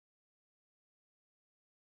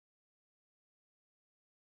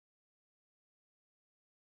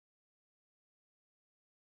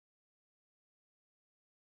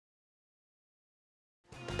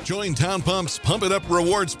Join Town Pump's Pump It Up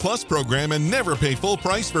Rewards Plus program and never pay full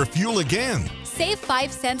price for fuel again. Save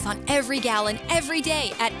 5 cents on every gallon every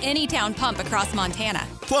day at any Town Pump across Montana.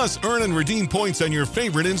 Plus, earn and redeem points on your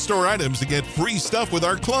favorite in-store items to get free stuff with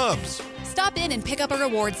our clubs. Stop in and pick up a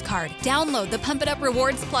rewards card. Download the Pump It Up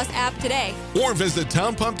Rewards Plus app today. Or visit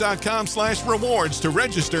townpump.com/rewards to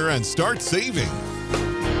register and start saving.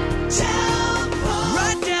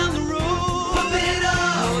 Right down the road. Pump it up.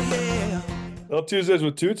 Oh, yeah. Well, Tuesdays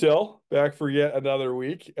with Tootell, back for yet another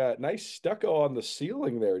week. Nice stucco on the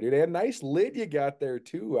ceiling there, dude. And nice lid you got there,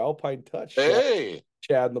 too. Alpine Touch. Hey.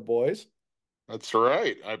 Chad and the boys. That's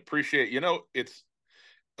right. I appreciate it's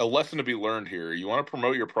a lesson to be learned here. You want to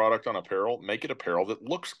promote your product on apparel, make it apparel that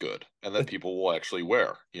looks good and that people will actually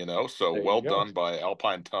wear, So well done by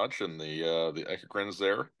Alpine Touch and the Griz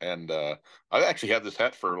there. And I've actually had this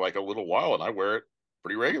hat for like a little while and I wear it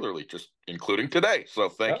pretty regularly, just including today. So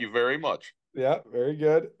thank you very much. Yeah, very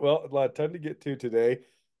good. Well, a lot of time to get to today.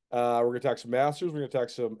 We're going to talk some Masters. We're going to talk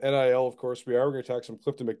some NIL, of course we are. We're going to talk some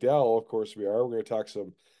Clifton McDowell, of course we are. We're going to talk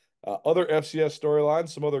some other FCS storylines,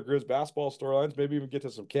 some other Griz basketball storylines, maybe even get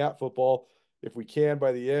to some cat football if we can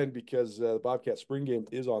by the end, because the Bobcat spring game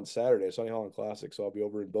is on Saturday, Sunny Holland Classic. So I'll be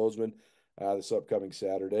over in Bozeman this upcoming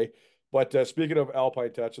Saturday. But speaking of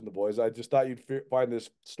Alpine Touch and the boys, I just thought you'd find this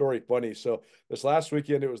story funny. So this last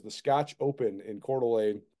weekend, it was the Scotch Open in Coeur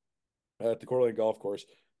d'Alene at the Coeur d'Alene Golf Course.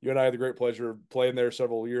 You and I had the great pleasure of playing there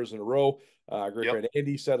several years in a row. Great friend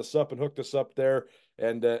Andy set us up and hooked us up there.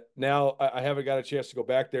 And now I haven't got a chance to go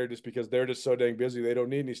back there just because they're just so dang busy. They don't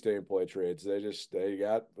need any stay and play trades. They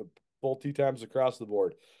got full tee times across the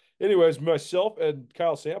board. Anyways, myself and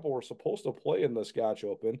Kyle Sample were supposed to play in the Scotch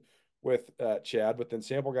Open with Chad, but then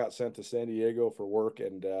Sample got sent to San Diego for work,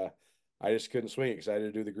 and I just couldn't swing it because I had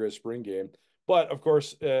to do the Griz spring game. But of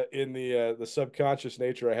course, in the subconscious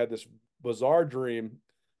nature, I had this bizarre dream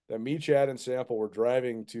that me, Chad, and Sample were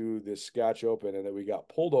driving to this Scotch Open, and that we got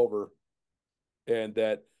pulled over, and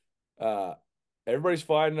that everybody's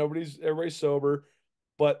fine, everybody's sober,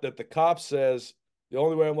 but that the cop says the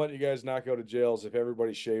only way I'm letting you guys not go to jail is if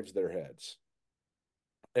everybody shaves their heads.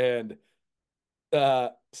 And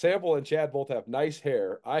Sample and Chad both have nice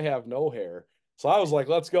hair. I have no hair. So I was like,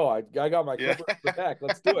 let's go. I got my cover in the back.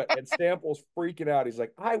 Let's do it. And Sample's freaking out. He's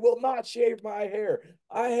like, I will not shave my hair.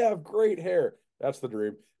 I have great hair. That's the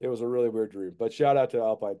dream. It was a really weird dream. But shout out to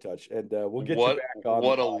Alpine Touch. And we'll get you back on.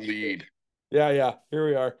 What a lead. Yeah. Here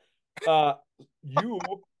we are. You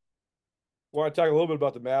want to talk a little bit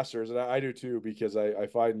about the Masters, and I do too, because I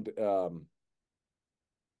find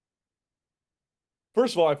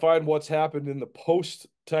first of all, I find what's happened in the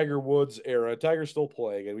post-Tiger Woods era. Tiger's still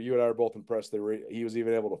playing, and you and I are both impressed that he was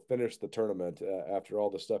even able to finish the tournament after all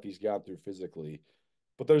the stuff he's gone through physically.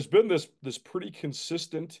 But there's been this pretty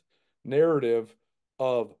consistent narrative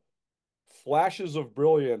of flashes of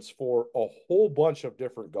brilliance for a whole bunch of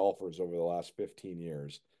different golfers over the last 15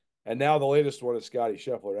 years. And now the latest one is Scottie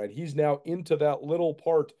Scheffler, and he's now into that little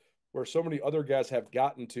part where so many other guys have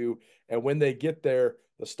gotten to, and when they get there,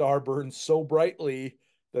 the star burns so brightly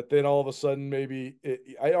that then all of a sudden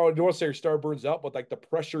I don't want to say your star burns out, but like the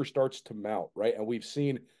pressure starts to mount, right? And we've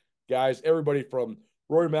seen guys, everybody from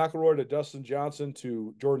Rory McIlroy to Dustin Johnson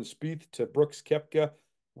to Jordan Spieth to Brooks Koepka,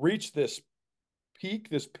 reach this peak,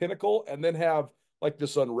 this pinnacle, and then have like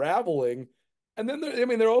this unraveling. And then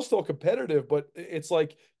they're all still competitive, but it's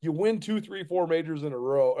like you win 2, 3, 4 majors in a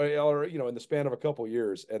row, or in the span of a couple of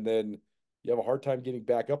years, and then you have a hard time getting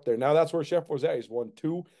back up there. Now that's where Scheffler's at. He's won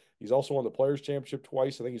 2. He's also won the Players Championship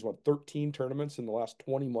twice. I think he's won 13 tournaments in the last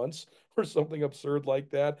 20 months or something absurd like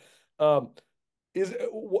that.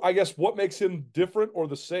 I guess what makes him different or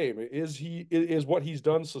the same? Is what he's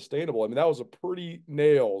done sustainable? I mean, that was a pretty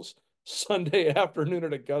nails Sunday afternoon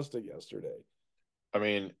at Augusta yesterday. I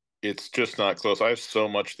mean, it's just not close. I have so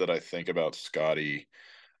much that I think about Scottie.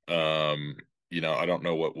 I don't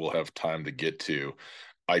know what we'll have time to get to.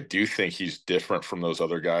 I do think he's different from those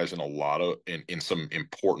other guys in some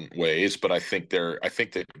important ways, but I think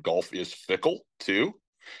that golf is fickle too.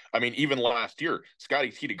 I mean, even last year,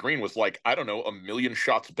 Scottie tee to green was like, I don't know, 1,000,000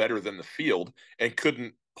 shots better than the field and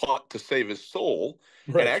couldn't putt to save his soul,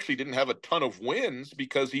 right, and actually didn't have a ton of wins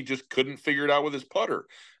because he just couldn't figure it out with his putter.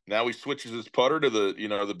 Now he switches his putter to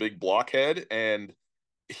the big blockhead, and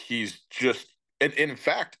he's just, and in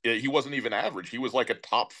fact, he wasn't even average. He was like a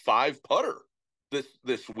top 5 putter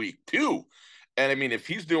this week too. And I mean, if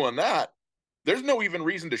he's doing that, there's no even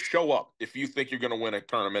reason to show up if you think you're going to win a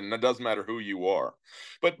tournament, and it doesn't matter who you are.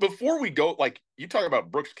 But before we go, like, you talk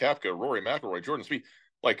about Brooks Koepka, Rory McIlroy, Jordan Spieth,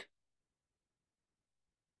 like,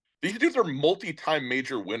 These dudes are multi-time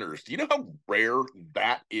major winners. Do you know how rare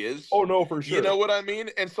that is? Oh no, for sure. You know what I mean?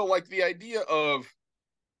 And so like the idea of,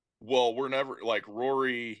 well, we're never like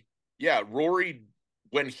Rory. Yeah, Rory,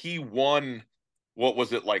 when he won, what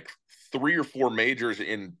was it, like 3 or 4 majors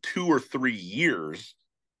in 2 or 3 years,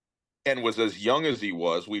 and was as young as he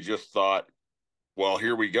was, we just thought, well,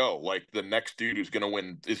 here we go. Like the next dude who's going to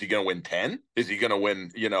win, is he going to win 10? Is he going to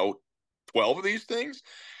win, 12 of these things?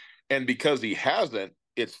 And because he hasn't,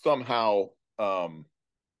 it's somehow, a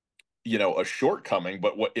shortcoming.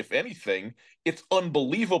 But what, if anything, it's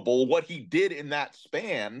unbelievable what he did in that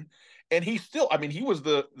span. And he still, I mean, he was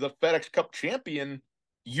the FedEx Cup champion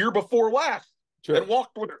year before last. Sure. And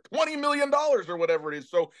walked with $20 million or whatever it is.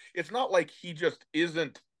 So it's not like he just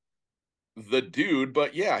isn't the dude,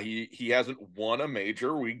 but yeah, he hasn't won a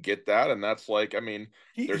major. We get that, and that's like, I mean,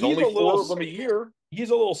 there's only 4 of them a year.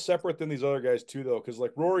 He's a little separate than these other guys too, though, because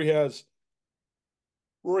like Rory has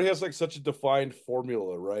like such a defined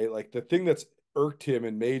formula, right? Like the thing that's irked him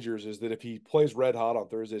in majors is that if he plays red hot on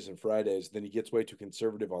Thursdays and Fridays, then he gets way too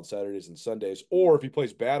conservative on Saturdays and Sundays. Or if he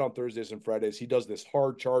plays bad on Thursdays and Fridays, he does this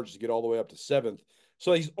hard charge to get all the way up to 7th.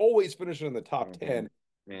 So he's always finishing in the top 10.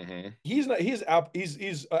 Mm-hmm. He's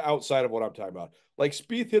outside of what I'm talking about. Like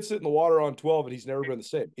Spieth hits it in the water on 12, and he's never been the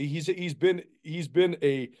same. He's been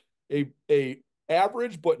a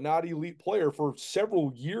average but not elite player for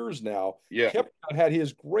several years now. Yeah, Koepka had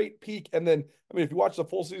his great peak, and then I mean, if you watch the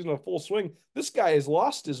full season of Full Swing, this guy has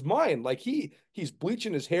lost his mind. Like he's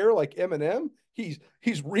bleaching his hair like Eminem. He's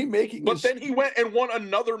remaking. But then he went and won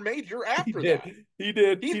another major after that. He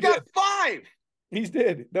did. He's got 5. He's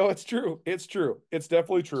did. No, it's true. It's true. It's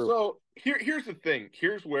definitely true. So here's the thing.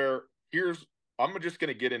 I'm just going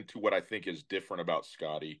to get into what I think is different about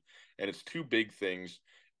Scotty, and it's 2 big things.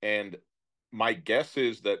 And my guess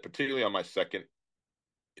is that, particularly on my second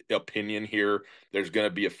opinion here, there's going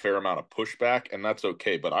to be a fair amount of pushback, and that's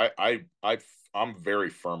okay. But I'm very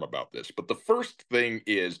firm about this. But the first thing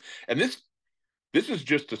is, and this is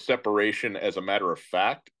just a separation as a matter of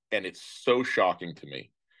fact, and it's so shocking to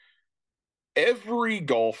me. Every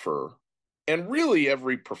golfer, and really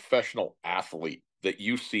every professional athlete that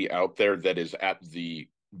you see out there that is at the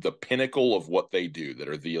pinnacle of what they do, that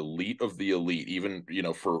are the elite of the elite, even,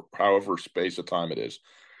 for however space of time it is,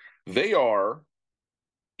 they are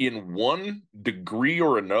in one degree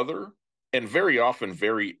or another, and very often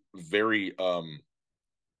very, very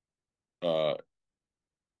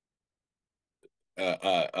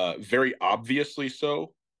very obviously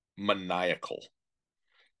so, maniacal.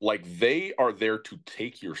 Like they are there to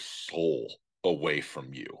take your soul away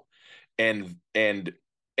from you. And I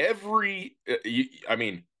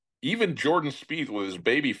mean, even Jordan Spieth with his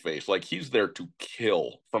baby face, like he's there to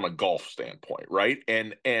kill from a golf standpoint, right?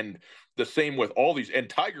 And the same with all these. And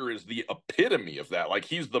Tiger is the epitome of that. Like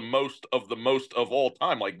he's the most of all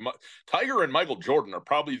time. Like Tiger and Michael Jordan are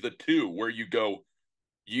probably the 2 where you go,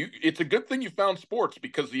 it's a good thing you found sports,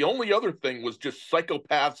 because the only other thing was just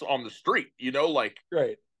psychopaths on the street, like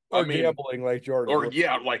right. Or gambling like Jordan. Or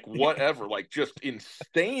like whatever, like just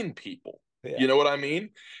insane people. Yeah. You know what I mean?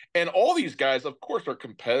 And all these guys, of course, are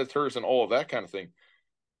competitors and all of that kind of thing.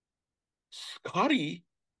 Scotty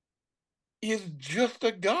is just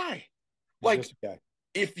a guy.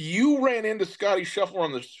 If you ran into Scotty Scheffler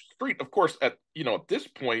on the street, of course, at this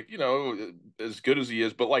point, as good as he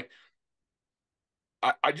is, but like,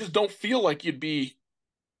 I just don't feel like you'd be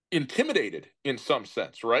intimidated in some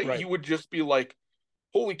sense, right? You would just be like,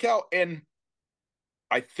 holy cow. And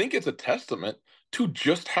I think it's a testament to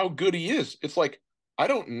just how good he is. It's like, I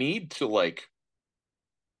don't need to like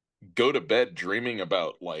go to bed dreaming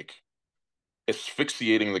about like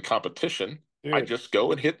asphyxiating the competition. Dude. I just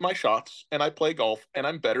go and hit my shots and I play golf and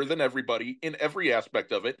I'm better than everybody in every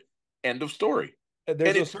aspect of it. End of story. And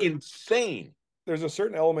it's insane. There's a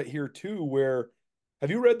certain element here too, where,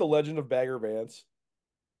 have you read The Legend of Bagger Vance?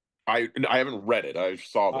 I haven't read it. I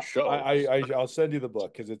saw the show. I'll send you the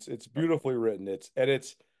book because it's beautifully written. It's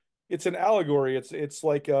an allegory. It's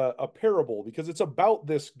like a parable, because it's about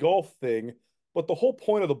this golf thing. But the whole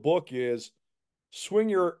point of the book is swing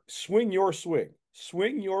your swing,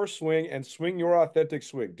 and swing your authentic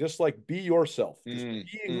swing. Just like be yourself. Just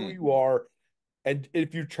be who you are. And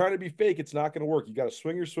if you're trying to be fake, it's not going to work. You got to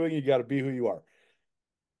swing your swing. You got to be who you are.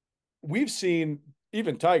 We've seen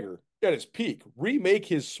even Tiger at his peak remake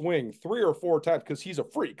his swing 3 or 4 times because he's a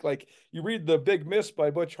freak. Like you read The Big Miss by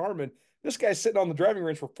Butch Harmon, this guy's sitting on the driving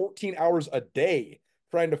range for 14 hours a day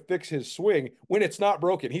trying to fix his swing when it's not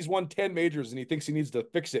broken. He's won 10 majors and he thinks he needs to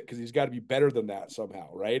fix it because he's got to be better than that somehow,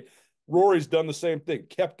 right? Rory's done the same thing.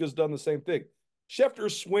 Koepka's done the same thing.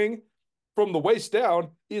 Scheffler's swing from the waist down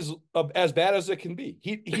is as bad as it can be.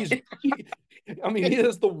 I mean, he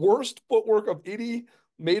has the worst footwork of any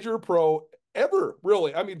major pro ever,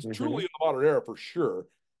 really. I mean, truly in the modern era for sure.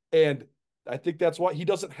 And I think that's why he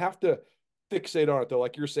doesn't have to fixate on it, though.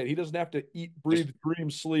 Like you're saying, he doesn't have to eat, breathe, dream,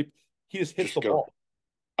 sleep. He just hits the ball.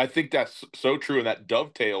 I think that's so true, and that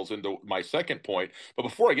dovetails into my second point. But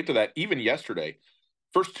before I get to that, even yesterday,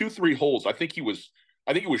 first 2-3 holes, I think he was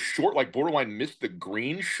short, like borderline missed the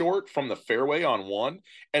green short from the fairway on one,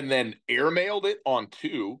 and then airmailed it on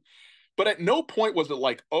two. But at no point was it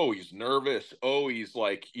like, oh, he's nervous. Oh, he's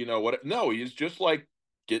like, you know what? No, he's just like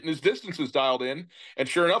getting his distances dialed in. And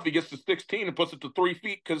sure enough, he gets to 16 and puts it to 3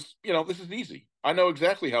 feet because, you know, this is easy. I know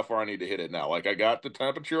exactly how far I need to hit it now. Like, I got the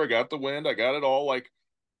temperature, I got the wind, I got it all. Like,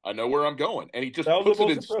 I know where I'm going. And he just puts it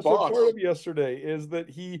in spots. Part of yesterday is that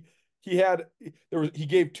he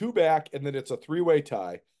gave 2 back, and then it's a 3-way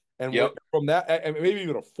tie. And from that, and maybe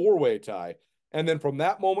even a 4-way tie. And then from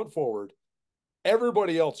that moment forward,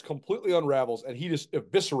 everybody else completely unravels, and he just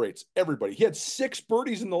eviscerates everybody. He had 6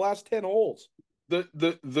 birdies in the last 10 holes.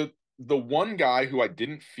 The one guy who I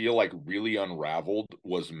didn't feel like really unraveled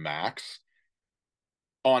was Max.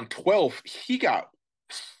 On 12, he got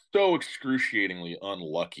so excruciatingly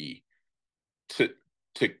unlucky to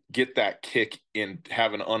get that kick and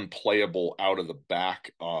have an unplayable out of the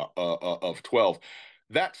back of 12.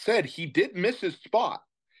 That said, he did miss his spot,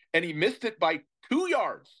 and he missed it by 2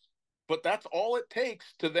 yards. But that's all it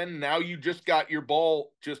takes to then now you just got your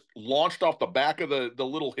ball just launched off the back of the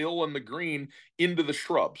little hill and the green into the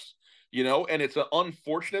shrubs, you know, and it's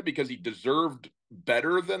unfortunate because he deserved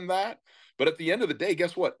better than that. But at the end of the day,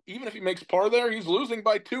 guess what? Even if he makes par there, he's losing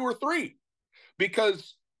by 2 or 3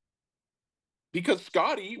 because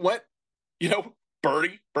Scotty went, you know,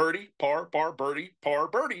 birdie, birdie, par, par, birdie, par,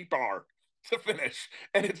 birdie, par to finish.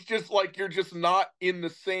 And it's just like you're just not in the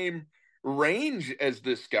same range as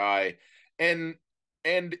this guy, and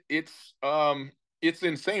it's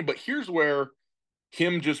insane. But here's where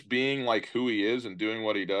him just being like who he is and doing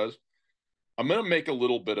what he does, I'm gonna make a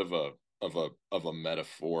little bit of a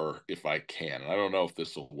metaphor if I can. I don't know if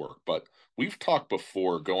this will work, but we've talked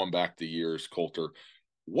before going back the years, Colter.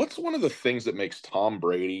 What's one of the things that makes Tom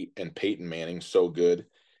Brady and Peyton Manning so good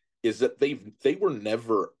is that they were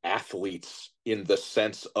never athletes in the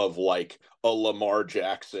sense of like a Lamar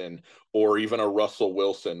Jackson or even a Russell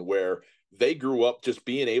Wilson, where they grew up just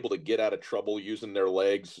being able to get out of trouble using their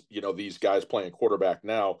legs. You know, these guys playing quarterback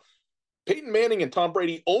now. Peyton Manning and Tom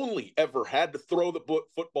Brady only ever had to throw the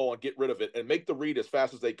football and get rid of it and make the read as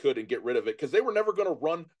fast as they could and get rid of it because they were never going to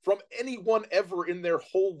run from anyone ever in their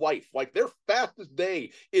whole life. Like their fastest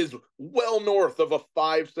day is well north of a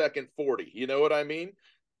 5-second 40. You know what I mean?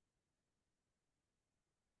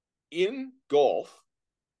 In golf,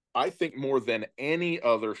 I think more than any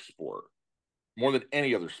other sport,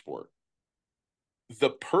 the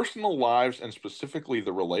personal lives and specifically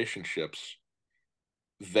the relationships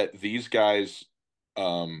that these guys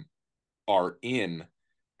are in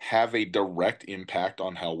have a direct impact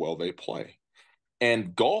on how well they play.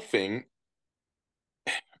 And golfing,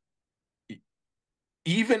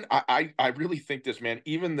 even I really think this, man,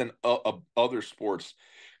 even than other sports,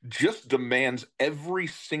 just demands every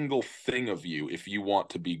single thing of you if you want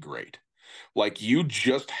to be great. Like you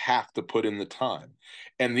just have to put in the time.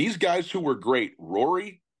 And these guys who were great,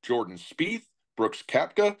 Rory, Jordan Spieth, Brooks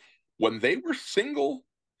Koepka, when they were single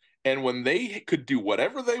and when they could do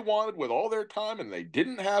whatever they wanted with all their time and they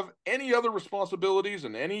didn't have any other responsibilities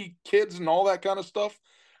and any kids and all that kind of stuff,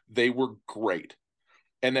 they were great.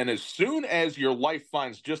 And then as soon as your life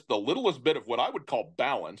finds just the littlest bit of what I would call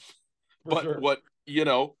balance, what you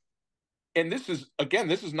know, and this is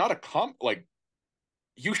not like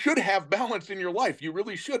you should have balance in your life. You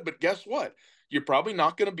really should. But guess what? You're probably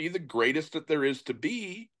not going to be the greatest that there is to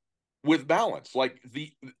be with balance. Like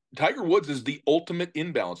the Tiger Woods is the ultimate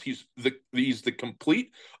imbalance. He's the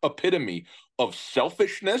complete epitome of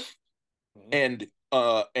selfishness and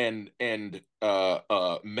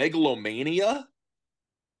megalomania.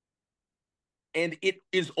 And it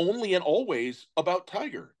is only and always about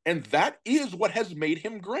Tiger. And that is what has made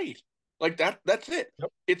him great. Like that's it. Yep.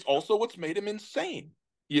 It's also what's made him insane,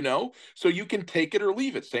 you know? So you can take it or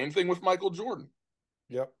leave it. Same thing with Michael Jordan.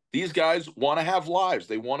 Yep. These guys want to have lives.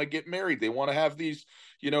 They want to get married. They want to have these,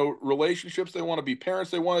 you know, relationships. They want to be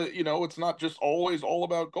parents. They want to, you know, it's not just always all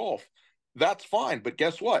about golf. That's fine. But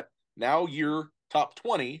guess what? Now you're top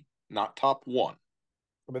 20, not top 1.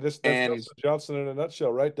 I mean, that's Dustin Johnson in a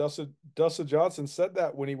nutshell, right? Dustin Johnson said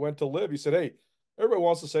that when he went to live. He said, hey, everybody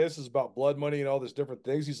wants to say this is about blood money and all these different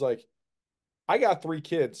things. He's like, I got 3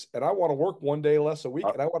 kids and I want to work 1 day less a week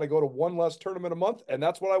and I want to go to 1 less tournament a month. And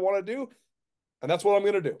that's what I want to do. And that's what I'm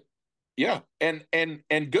going to do. Yeah. And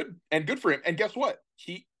good for him. And guess what?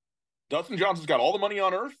 Dustin Johnson's got all the money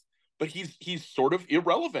on earth, but he's sort of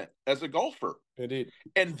irrelevant as a golfer. Indeed.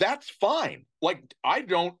 And that's fine. Like,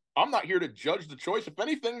 I'm not here to judge the choice. If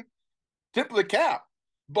anything, tip of the cap.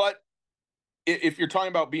 But if you're talking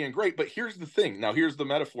about being great, but here's the thing. Now, here's the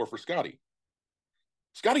metaphor for Scotty.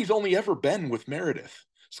 Scotty's only ever been with Meredith.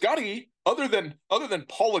 Scotty, other than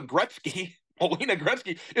Paulina Gretzky,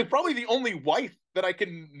 is probably the only wife that I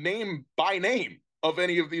can name by name of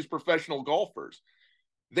any of these professional golfers.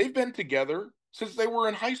 They've been together since they were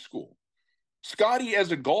in high school. Scotty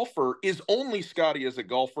as a golfer is only Scotty as a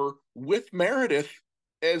golfer with Meredith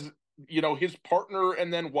as, his partner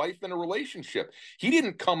and then wife in a relationship. He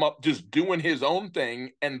didn't come up just doing his own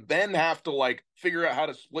thing and then have to figure out how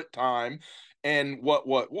to split time and what.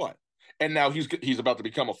 And now he's about to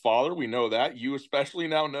become a father. We know that. You especially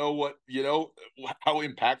now know how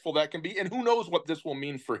impactful that can be. And who knows what this will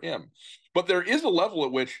mean for him. But there is a level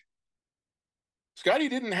at which Scotty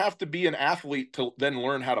didn't have to be an athlete to then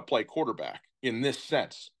learn how to play quarterback in this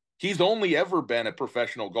sense. He's only ever been a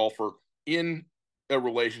professional golfer in a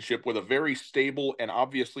relationship with a very stable and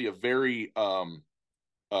obviously a very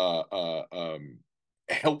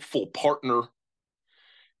helpful partner.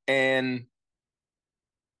 And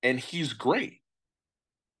he's great.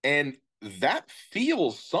 And that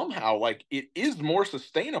feels somehow like it is more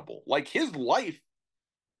sustainable. Like his life,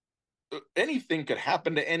 anything could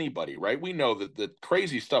happen to anybody, right? We know that the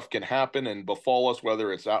crazy stuff can happen and befall us,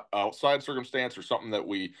 whether it's outside circumstance or something that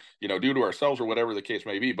we, do to ourselves or whatever the case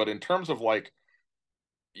may be. But in terms of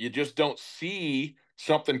you just don't see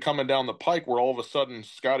something coming down the pike where all of a sudden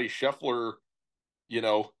Scotty Scheffler,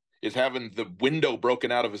 is having the window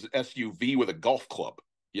broken out of his SUV with a golf club.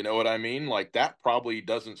 You know what I mean? That probably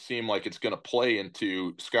doesn't seem like it's going to play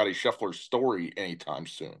into Scotty Scheffler's story anytime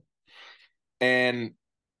soon. And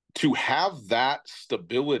to have that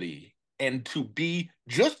stability and to be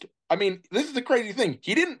this is the crazy thing.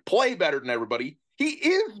 He didn't play better than everybody. He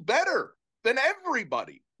is better than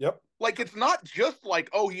everybody. Yep. It's not just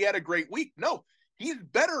he had a great week. No, he's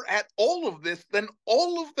better at all of this than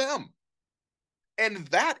all of them. And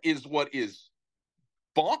that is what is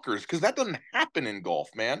bonkers, because that doesn't happen in golf,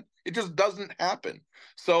 man. It just doesn't happen.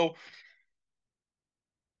 So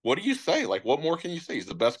what do you say? What more can you say? He's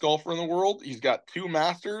the best golfer in the world. He's got 2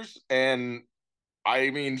 Masters, and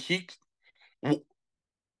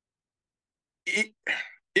it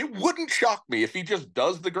wouldn't shock me if he just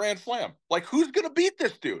does the Grand Slam. Who's gonna beat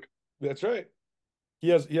this dude? That's right. He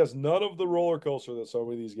has none of the roller coaster that some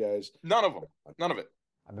of these guys. None of them. None of it.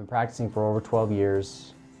 I've been practicing for over 12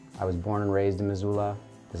 years. I was born and raised in Missoula.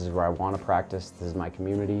 This is where I want to practice. This is my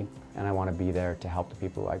community, and I want to be there to help the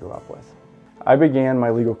people I grew up with. I began my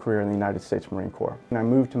legal career in the United States Marine Corps. And I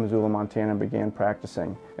moved to Missoula, Montana and began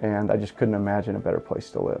practicing, and I just couldn't imagine a better place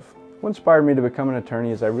to live. What inspired me to become an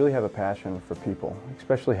attorney is I really have a passion for people,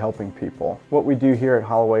 especially helping people. What we do here at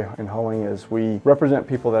Holloway and Hulling is we represent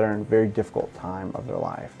people that are in a very difficult time of their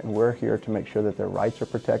life, and we're here to make sure that their rights are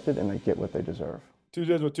protected and they get what they deserve.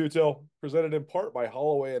 Tuesdays with Tootell, presented in part by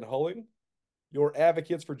Holloway and Hulling, your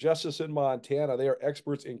advocates for justice in Montana. They are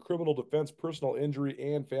experts in criminal defense, personal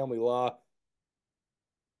injury, and family law.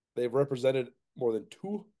 They've represented more than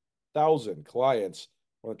 2,000 clients,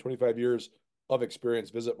 more than 25 years of experience.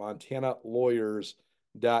 Visit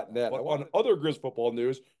montanalawyers.net. On other Griz football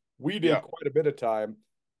news, we did quite a bit of time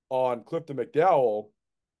on Clifton McDowell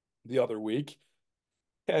the other week.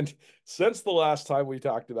 And since the last time we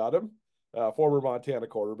talked about him, former Montana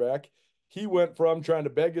quarterback, he went from trying to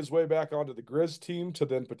beg his way back onto the Griz team to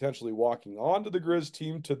then potentially walking onto the Griz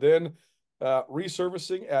team to then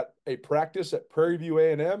resurfacing at a practice at Prairie View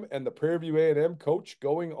A&M, and the Prairie View A&M coach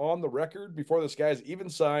going on the record before this guy's even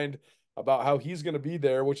signed about how he's going to be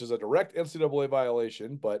there, which is a direct NCAA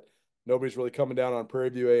violation, but nobody's really coming down on Prairie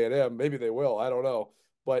View A&M. Maybe they will. I don't know.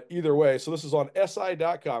 But either way, so this is on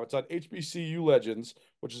SI.com. It's on HBCU Legends,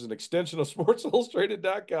 which is an extension of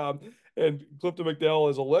SportsIllustrated.com. And Clifton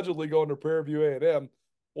McDowell is allegedly going to Prairie View A&M.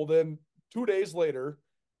 Well, then 2 days later,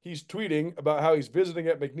 he's tweeting about how he's visiting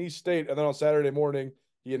at McNeese State. And then on Saturday morning,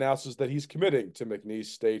 he announces that he's committing to McNeese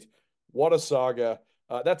State. What a saga.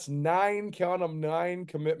 That's 9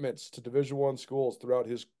 commitments to Division I schools throughout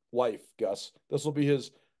his life, Gus. This will be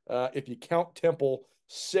his, if you count Temple,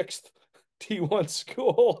 6th T1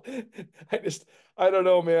 school. I don't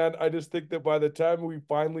know, man. I just think that by the time we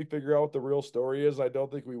finally figure out what the real story is, I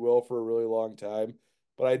don't think we will for a really long time.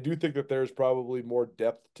 But I do think that there's probably more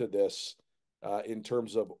depth to this in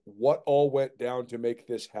terms of what all went down to make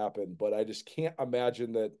this happen. But I just can't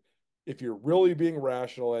imagine that if you're really being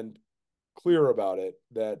rational and clear about it,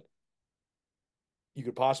 that you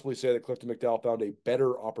could possibly say that Clifton McDowell found a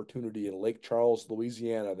better opportunity in Lake Charles,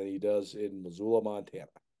 Louisiana than he does in Missoula, Montana.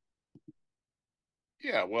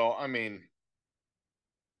 Yeah, well, I mean,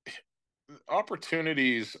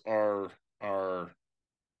 opportunities are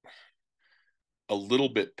a little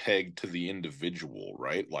bit pegged to the individual,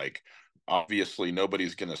 right? Like, obviously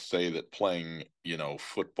nobody's going to say that playing,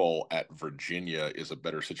 football at Virginia is a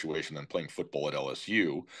better situation than playing football at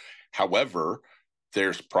LSU. However,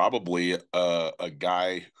 there's probably a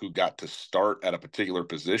guy who got to start at a particular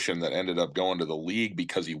position that ended up going to the league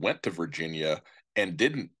because he went to Virginia and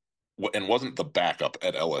wasn't the backup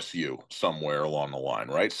at LSU somewhere along the line,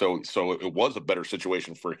 right? So it was a better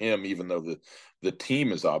situation for him, even though the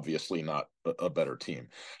team is obviously not a better team.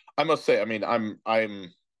 I must say, I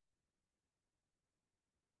mean,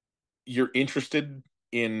 you're interested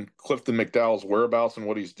in Clifton McDowell's whereabouts and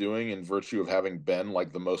what he's doing in virtue of having been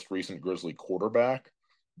like the most recent Grizzly quarterback,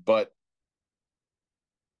 but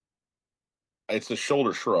it's a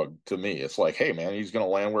shoulder shrug to me. It's like, hey man, he's going to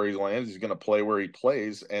land where he lands. He's going to play where he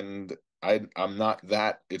plays. And I'm not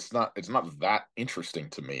that, it's not that interesting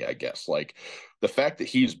to me, I guess. Like the fact that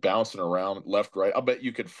he's bouncing around left, right, I'll bet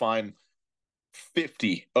you could find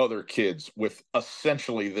 50 other kids with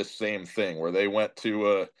essentially the same thing where they went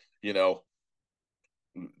to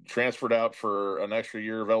transferred out for an extra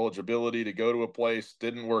year of eligibility to go to a place,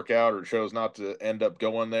 didn't work out or chose not to end up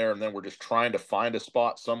going there, and then we're just trying to find a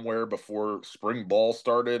spot somewhere before spring ball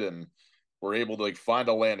started, and we're able to like find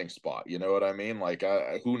a landing spot. You know what I mean? Like,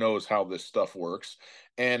 who knows how this stuff works?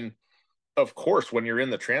 And of course, when you're in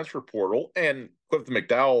the transfer portal, and Clifton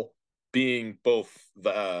McDowell being both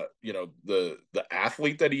the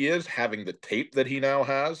athlete that he is, having the tape that he now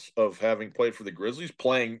has of having played for the Grizzlies,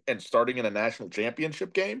 playing and starting in a national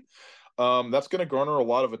championship game, that's going to garner a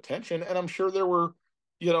lot of attention. And I'm sure there were,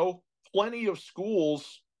 plenty of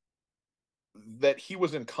schools that he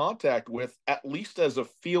was in contact with, at least as a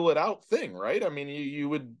feel it out thing, right? I mean,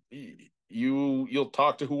 you'll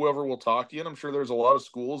talk to whoever will talk to you, and I'm sure there's a lot of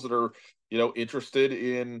schools that are, interested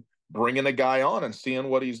in bringing a guy on and seeing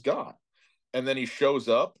what he's got. And then he shows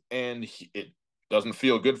up and it doesn't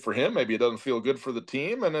feel good for him. Maybe it doesn't feel good for the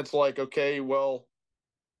team. And it's like, okay, well,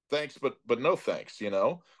 thanks, but no thanks,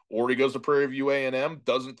 Or he goes to Prairie View A&M,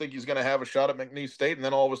 doesn't think he's going to have a shot at McNeese State, and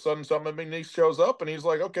then all of a sudden something at McNeese shows up, and he's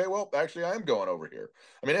like, okay, well, actually, I am going over here.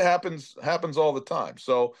 I mean, it happens all the time.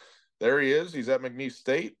 So there he is. He's at McNeese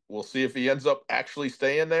State. We'll see if he ends up actually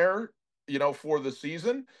staying there, for the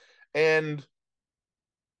season. And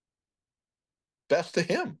best to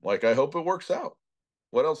him. Like, I hope it works out.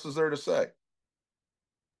 What else is there to say?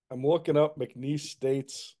 I'm looking up McNeese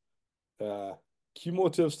State's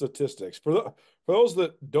cumulative statistics. For those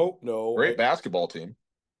that don't know, Great basketball team.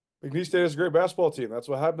 McNeese State is a great basketball team. That's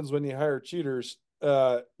what happens when you hire cheaters.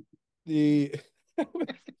 The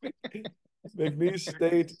McNeese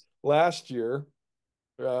State last year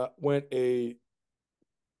went a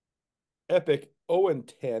epic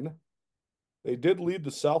 0-10. They did lead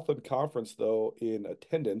the Southland Conference, though, in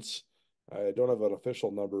attendance. I don't have an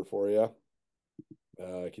official number for you.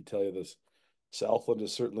 I can tell you this. Southland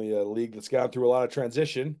is certainly a league that's gone through a lot of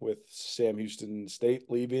transition with Sam Houston State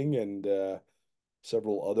leaving and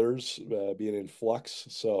several others being in flux.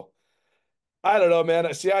 So I don't know,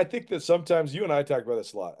 man. See, I think that sometimes you and I talk about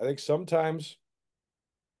this a lot. I think sometimes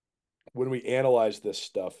when we analyze this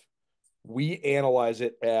stuff, we analyze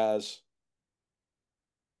it as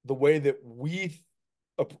the way that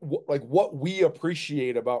like what we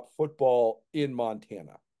appreciate about football in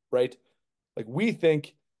Montana, right? Like we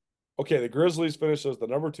think, okay, the Grizzlies finished as the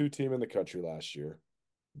number 2 team in the country last year.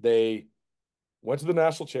 They went to the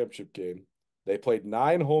national championship game. They played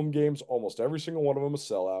 9 home games, almost every single one of them a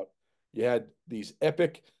sellout. You had these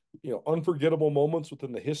epic, unforgettable moments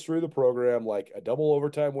within the history of the program, like a double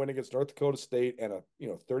overtime win against North Dakota State and a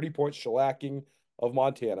 30-point shellacking of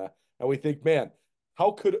Montana. And we think, man,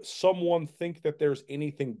 how could someone think that there's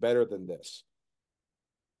anything better than this?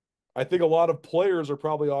 I think a lot of players are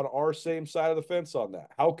probably on our same side of the fence on that.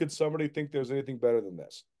 How could somebody think there's anything better than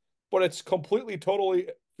this? But it's completely, totally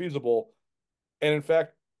feasible. And in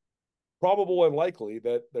fact, probable and likely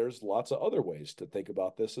that there's lots of other ways to think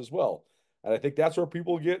about this as well. And I think that's where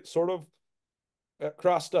people get sort of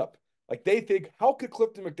crossed up. Like they think, how could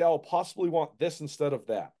Clifton McDowell possibly want this instead of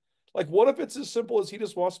that? Like, what if it's as simple as he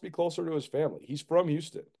just wants to be closer to his family? He's from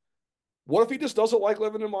Houston. What if he just doesn't like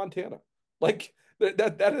living in Montana? Like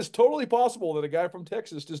that is totally possible that a guy from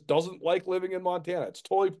Texas just doesn't like living in Montana. It's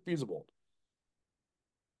totally feasible.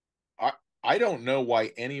 I don't know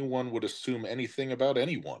why anyone would assume anything about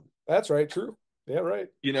anyone. That's right. True. Yeah, right.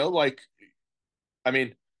 Like, I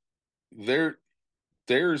mean,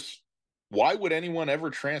 there's why would anyone ever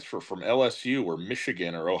transfer from LSU or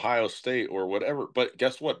Michigan or Ohio State or whatever? But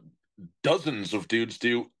guess what? Dozens of dudes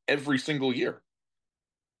do every single year.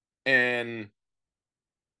 And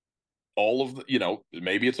all of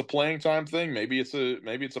maybe it's a playing time thing, maybe it's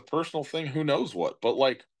a personal thing, who knows what. But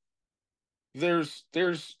like there's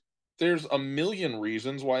a million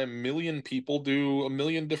reasons why a million people do a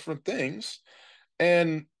million different things.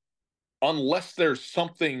 And unless there's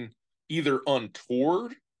something either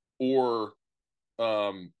untoward or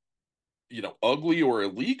ugly or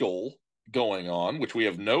illegal going on, which we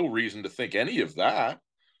have no reason to think any of that,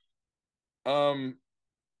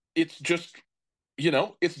 it's just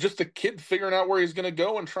it's just a kid figuring out where he's going to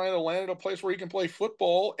go and trying to land at a place where he can play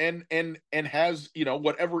football and has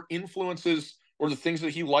whatever influences or the things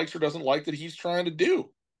that he likes or doesn't like that he's trying to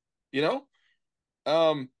do. Is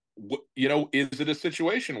it a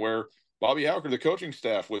situation where Bobby Hauck or the coaching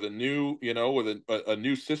staff with a new with a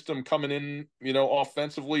new system coming in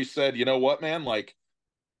offensively said, you know what, man, like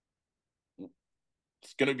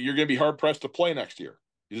you're gonna be hard pressed to play next year?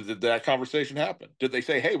 Did that conversation happen? Did they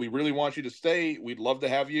say, hey, we really want you to stay, we'd love to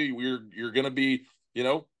have you, you're gonna be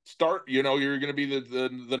you're gonna be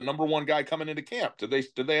the number one guy coming into camp? Did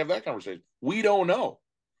they have that conversation? We don't know.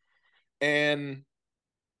 And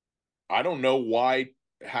I don't know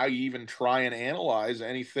how you even try and analyze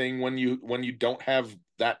anything when you don't have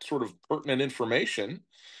that sort of pertinent information.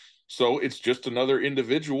 So it's just another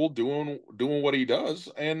individual doing what he does.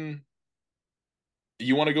 And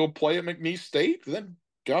you want to go play at McNeese State? Then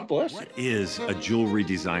God bless you. What is a jewelry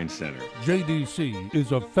design center? JDC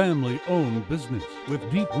is a family-owned business with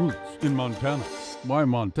deep roots in Montana. Why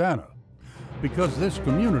Montana? Because this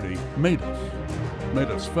community made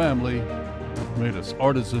us family, made us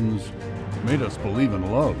artisans, made us believe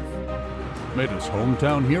in love, made us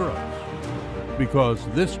hometown heroes. Because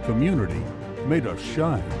this community made us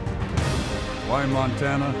shine. Why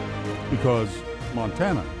Montana? Because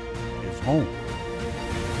Montana is home.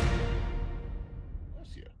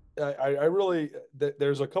 I really,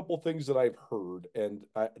 there's a couple things that I've heard, and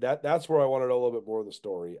that's where I want to know a little bit more of the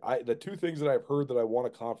story. The two things that I've heard that I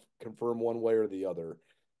want to confirm one way or the other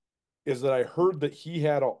is that I heard that he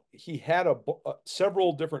had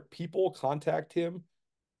several different people contact him,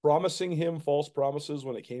 promising him false promises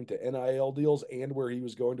when it came to NIL deals and where he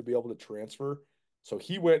was going to be able to transfer. So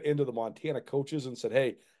he went into the Montana coaches and said,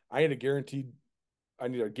 hey, I need a guarantee that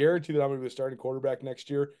I'm going to be a starting quarterback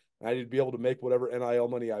next year. And I need to be able to make whatever NIL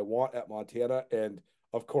money I want at Montana. And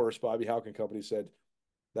of course, Bobby Hauck and company said,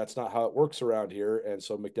 that's not how it works around here. And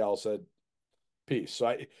so McDowell said, peace.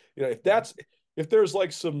 So if there's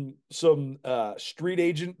like some street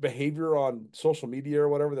agent behavior on social media or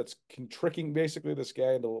whatever that's tricking basically this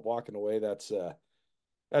guy into walking away, that's bad.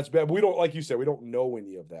 We don't, like you said, we don't know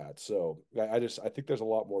any of that. So I think there's a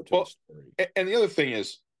lot more to the story. And the other thing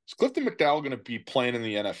is Clifton McDowell going to be playing in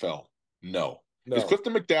the NFL? No. Is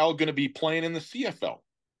Clifton McDowell going to be playing in the CFL?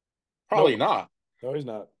 Probably not. No, he's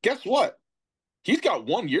not. Guess what? He's got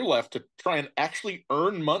 1 year left to try and actually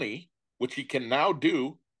earn money, which he can now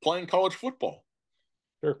do playing college football.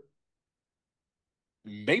 Sure.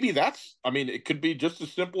 Maybe it could be just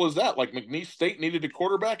as simple as that. Like McNeese State needed a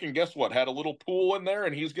quarterback, and guess what? Had a little pool in there,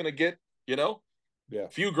 and he's going to get, a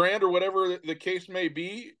few grand or whatever the case may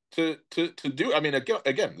be to do. I mean,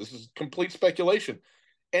 again, this is complete speculation.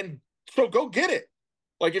 And so go get it.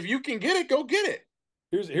 Like, if you can get it, go get it.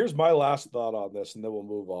 Here's my last thought on this, and then we'll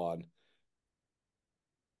move on.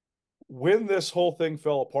 When this whole thing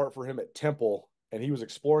fell apart for him at Temple and he was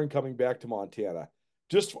exploring coming back to Montana,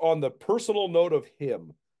 just on the personal note of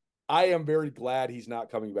him, I am very glad he's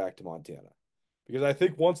not coming back to Montana. Because I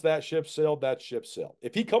think once that ship sailed, that ship sailed.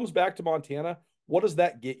 If he comes back to Montana, what does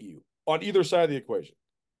that get you on either side of the equation?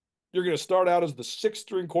 You're going to start out as the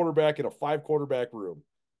 6th-string quarterback in a 5-quarterback room.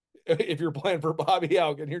 If you're playing for Bobby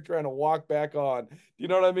Hauck and you're trying to walk back on, you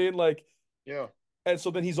know what I mean? Like, yeah. And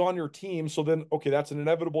so then he's on your team. So then, okay, that's an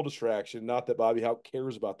inevitable distraction. Not that Bobby Hauck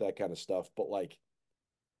cares about that kind of stuff, but like,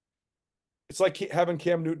 it's like having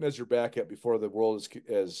Cam Newton as your backup before the world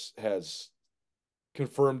has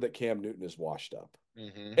confirmed that Cam Newton is washed up.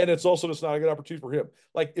 Mm-hmm. And it's also just not a good opportunity for him.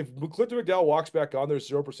 Like, if Clifton McDowell walks back on, there's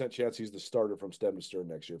 0% chance he's the starter from stem to stern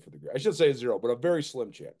next year for the Griz. I should say 0, but a very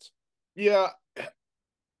slim chance. Yeah.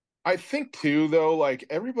 I think too, though, like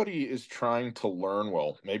everybody is trying to learn.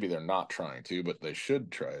 Well, maybe they're not trying to, but they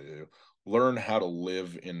should try to learn how to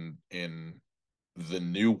live in the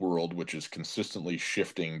new world, which is consistently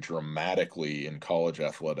shifting dramatically in college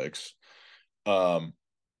athletics.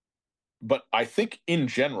 But I think in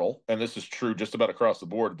general, and this is true just about across the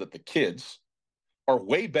board, that the kids are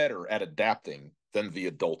way better at adapting than the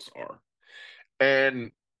adults are.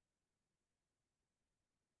 And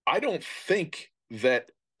I don't think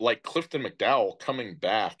that like Clifton McDowell coming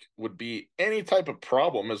back would be any type of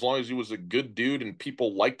problem as long as he was a good dude and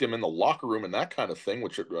people liked him in the locker room and that kind of thing,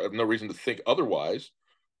 which I have no reason to think otherwise.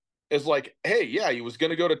 Is like, hey, yeah, he was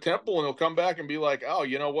going to go to Temple and he'll come back and be like, oh,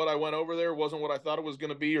 you know what? I went over there. Wasn't what I thought it was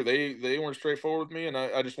going to be, or they weren't straightforward with me. And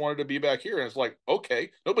I just wanted to be back here. And it's like,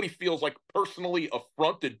 okay, nobody feels like personally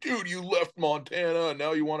affronted. Dude, you left Montana and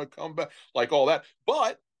now you want to come back, like all that.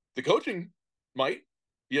 But the coaching might,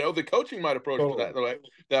 the coaching might approach it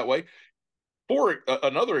that way. For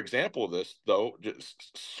another example of this, though,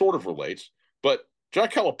 just sort of relates, but John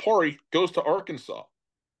Calipari goes to Arkansas.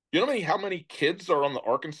 You know how many kids are on the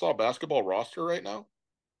Arkansas basketball roster right now?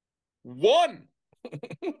 One.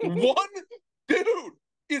 One dude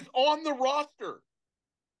is on the roster.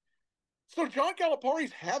 So John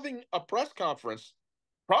Calipari's having a press conference,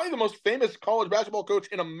 probably the most famous college basketball coach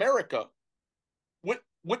in America,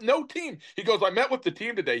 with no team. He goes, I met with the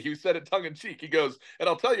team today. He said it tongue in cheek. He goes, and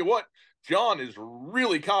I'll tell you what, John is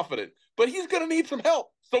really confident, but he's going to need some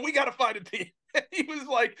help. So we got to find a team. He was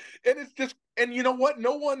like, and it's just, and you know what?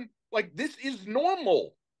 No one, like, this is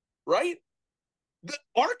normal, right?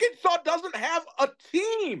 Arkansas doesn't have a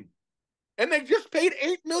team, and they just paid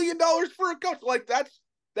 $8 million for a coach. Like,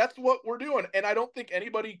 that's what we're doing. And I don't think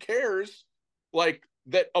anybody cares, like,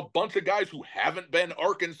 that a bunch of guys who haven't been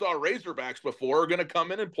Arkansas Razorbacks before are going to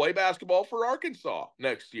come in and play basketball for Arkansas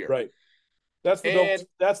next year. Right. That's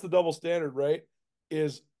the double standard, right?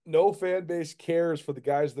 Is no fan base cares for the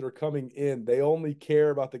guys that are coming in. They only care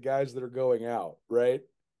about the guys that are going out, right?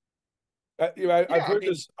 I've heard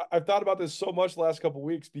this. I've thought about this so much the last couple of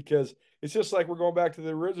weeks because it's just like we're going back to the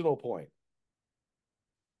original point.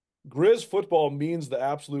 Griz football means the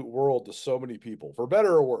absolute world to so many people, for better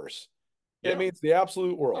or worse. Yeah. It means the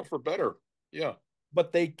absolute world. Not for better, yeah.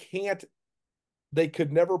 But they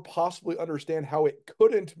could never possibly understand how it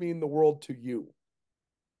couldn't mean the world to you.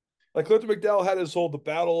 Like Clifton McDowell had his whole the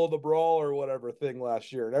battle of the brawl or whatever thing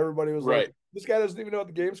last year, and everybody was like, "This guy doesn't even know what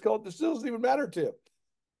the game's called. This doesn't even matter to him."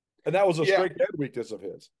 And that was a straight head weakness of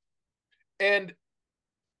his. And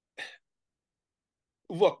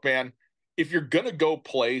look, man, if you're gonna go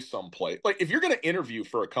play someplace, like if you're gonna interview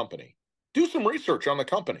for a company, do some research on the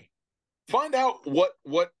company. Find out what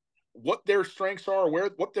their strengths are,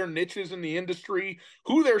 what their niche is in the industry,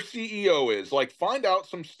 who their CEO is. Like, find out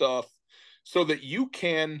some stuff so that you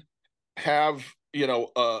can have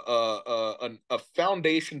a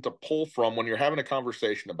foundation to pull from when you're having a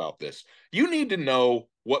conversation about this. You need to know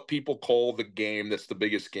what people call the game that's the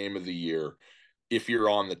biggest game of the year if you're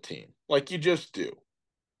on the team. Like, you just do.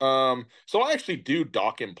 So I actually do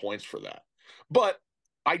dock him points for that, but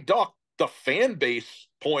I dock the fan base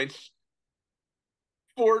points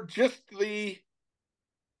for just the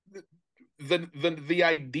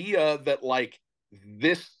idea that, like,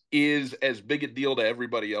 this is as big a deal to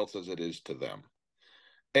everybody else as it is to them.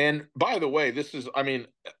 And by the way, this is, I mean,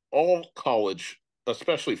 all college,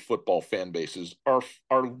 especially football fan bases are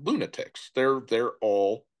lunatics. They're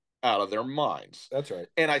all out of their minds. That's right.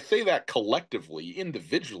 And I say that collectively,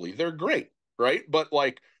 individually, they're great, right? But,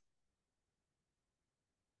 like,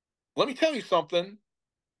 let me tell you something.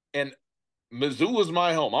 And Missoula's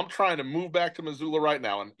my home. I'm trying to move back to Missoula right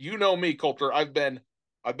now. And you know me, Colter, I've been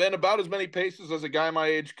about as many paces as a guy my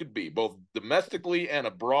age could be, both domestically and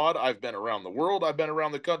abroad. I've been around the world. I've been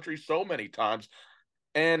around the country so many times.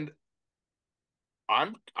 And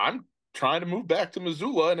I'm trying to move back to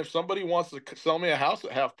Missoula. And if somebody wants to sell me a house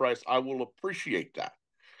at half price, I will appreciate that.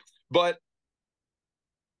 But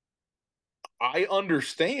I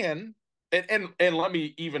understand, and let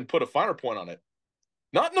me even put a finer point on it.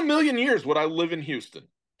 Not in a million years would I live in Houston.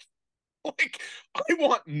 Like, I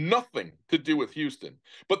want nothing to do with Houston.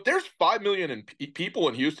 But there's 5 million people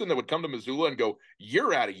in Houston that would come to Missoula and go,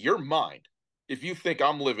 you're out of your mind if you think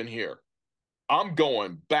I'm living here. I'm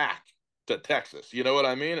going back to Texas. You know what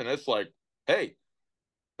I mean? And it's like, hey,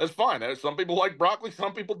 that's fine. Some people like broccoli,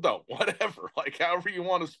 some people don't. Whatever. Like, however you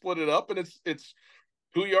want to split it up. And it's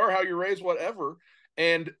who you are, how you're raised, whatever.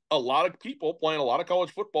 And a lot of people playing a lot of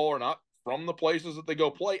college football are not from the places that they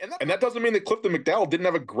go play. And that doesn't mean that Clifton McDowell didn't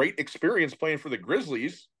have a great experience playing for the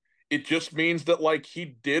Grizzlies. It just means that, like, he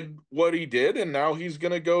did what he did, and now he's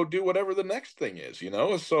going to go do whatever the next thing is,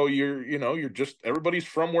 So you're just, everybody's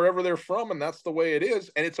from wherever they're from, and that's the way it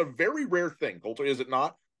is. And it's a very rare thing, Colter, is it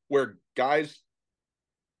not, where guys,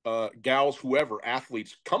 gals, whoever,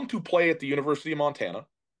 athletes come to play at the University of Montana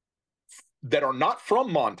that are not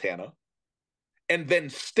from Montana and then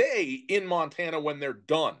stay in Montana when they're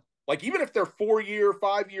done. Like, even if they're 4-year,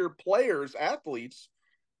 5-year players, athletes,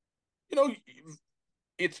 you know,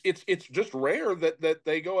 it's just rare that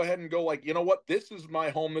they go ahead and go like, you know what, this is my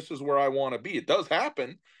home, this is where I want to be. It does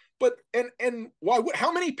happen, but and why?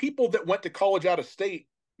 How many people that went to college out of state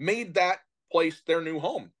made that place their new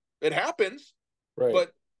home? It happens, right?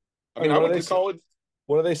 But I mean, I went to college.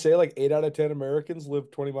 What do they say? Like 8 out of 10 Americans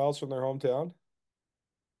live 20 miles from their hometown.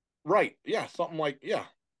 Right? Yeah, something like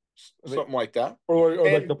something like that, or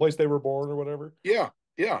like the place they were born or whatever. Yeah,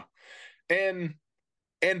 yeah, and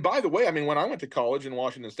by the way, I mean, when I went to college in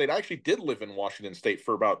Washington State, I actually did live in Washington State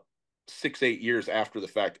for about 6-8 years after the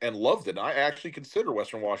fact and loved it. I actually consider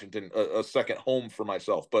Western Washington a second home for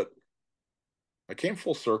myself, but I came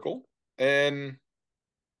full circle, and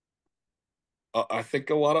I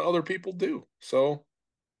think a lot of other people do. So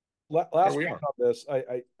last point on this,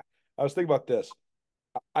 I was thinking about this.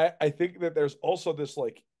 I think that there's also this,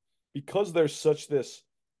 like, because there's such this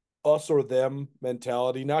us or them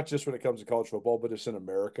mentality, not just when it comes to college football, but it's in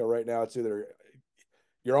America right now. It's either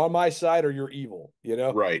you're on my side or you're evil, you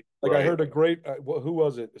know? Right. Like, right. I heard a great, who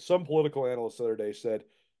was it? Some political analyst the other day said,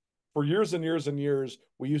 for years and years and years,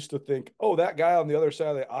 we used to think, oh, that guy on the other side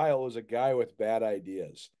of the aisle is a guy with bad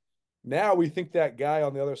ideas. Now we think that guy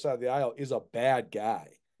on the other side of the aisle is a bad guy.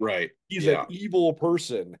 Right. He's an evil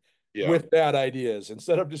person with bad ideas,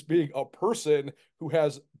 instead of just being a person who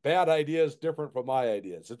has bad ideas different from my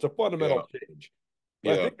ideas. It's a fundamental change.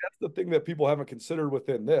 But I think that's the thing that people haven't considered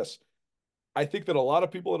within this. I think that a lot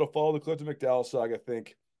of people that have followed the Clifton McDowell saga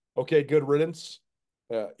think, okay, good riddance.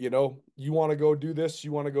 You know, you want to go do this.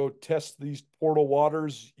 You want to go test these portal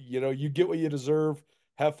waters. You know, you get what you deserve.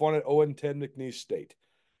 Have fun at 0-10 McNeese State.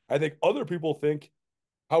 I think other people think,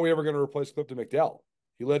 how are we ever going to replace Clifton McDowell?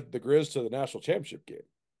 He led the Griz to the national championship game.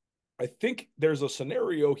 I think there's a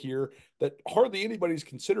scenario here that hardly anybody's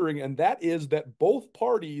considering, and that is that both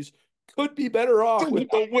parties could be better off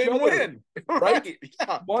with a win-win, right?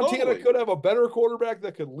 Yeah, Montana could have a better quarterback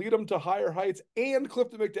that could lead them to higher heights, and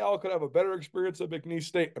Clifton McDowell could have a better experience at McNeese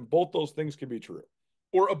State, and both those things can be true.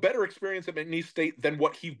 Or a better experience at McNeese State than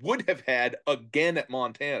what he would have had again at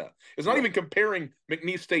Montana. It's not even comparing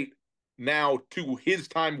McNeese State now to his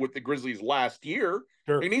time with the Grizzlies last year.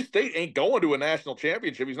 Sure. McNeese State ain't going to a national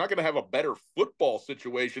championship. He's not going to have a better football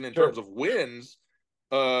situation in terms of wins,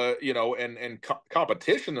 you know, and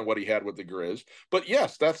competition than what he had with the Griz. But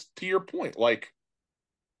yes, that's to your point. Like,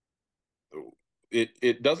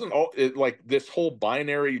 it doesn't all like this whole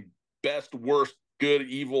binary best, worst, good,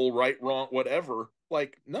 evil, right, wrong, whatever.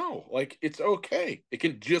 Like, no, like, it's okay. It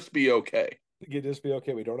can just be okay. It can just be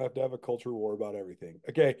okay. We don't have to have a culture war about everything.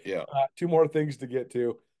 Okay. Yeah. 2 more things to get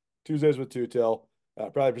to. Tuesdays with Tootell.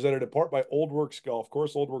 Probably presented in part by Old Works Golf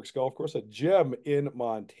Course. Old Works Golf Course, a gem in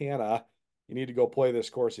Montana. You need to go play this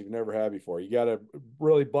course if you've never had before. You got to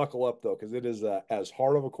really buckle up, though, because it is as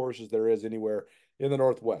hard of a course as there is anywhere in the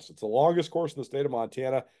Northwest. It's the longest course in the state of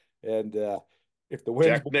Montana. And if the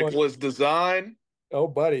wind's Jack Nicklaus design. Oh,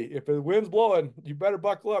 buddy, if the wind's blowing, you better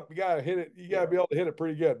buckle up. You got to hit it. You got to be able to hit it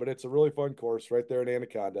pretty good. But it's a really fun course right there in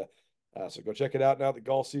Anaconda. So go check it out now that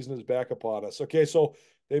golf season is back upon us. Okay, so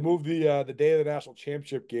they moved the day of the national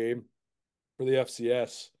championship game for the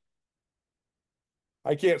FCS.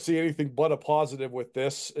 I can't see anything but a positive with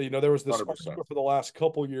this. You know, there was this argument for the last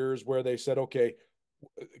couple years where they said, okay,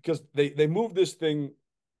 because they moved this thing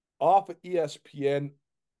off of ESPN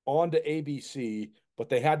onto ABC, but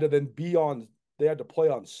they had to then they had to play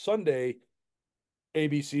on Sunday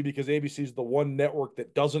ABC because ABC is the one network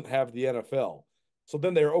that doesn't have the NFL. So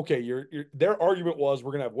then they're okay. Their argument was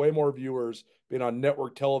we're going to have way more viewers being on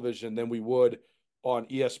network television than we would on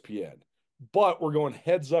ESPN. But we're going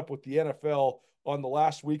heads up with the NFL on the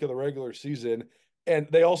last week of the regular season. And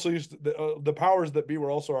they also used the powers that be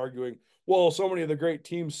were also arguing, well, so many of the great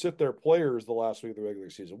teams sit their players the last week of the regular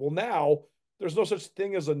season. Well, now there's no such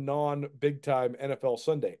thing as a non-big time NFL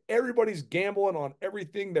Sunday. Everybody's gambling on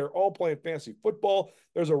everything. They're all playing fantasy football.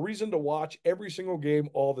 There's a reason to watch every single game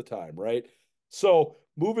all the time, right? So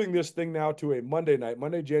moving this thing now to a Monday night,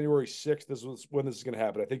 Monday, January 6th, this is when this is going to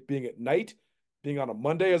happen. I think being at night, being on a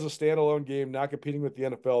Monday as a standalone game, not competing with the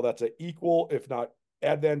NFL, that's an equal, if not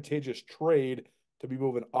advantageous trade to be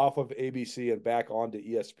moving off of ABC and back onto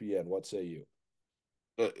ESPN. What say you?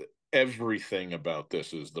 Everything about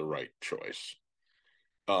this is the right choice.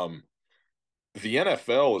 The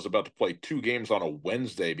NFL is about to play 2 games on a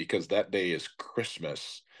Wednesday because that day is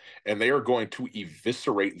Christmas, and they are going to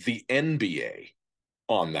eviscerate the NBA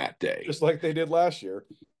on that day. Just like they did last year.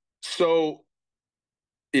 So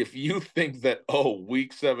if you think that,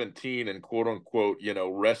 week 17 and quote unquote,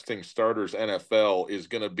 resting starters NFL is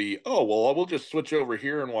going to be, well, we'll just switch over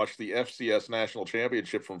here and watch the FCS national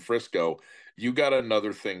championship from Frisco, you got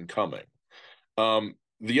another thing coming.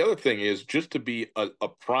 The other thing is just to be a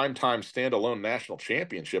primetime standalone national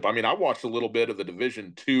championship. I mean, I watched a little bit of the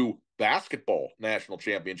Division II basketball national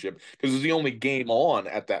championship because it was the only game on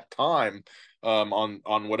at that time, on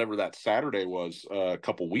whatever that Saturday was a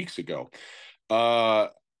couple weeks ago.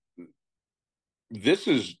 This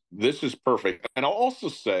is perfect. And I'll also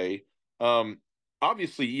say,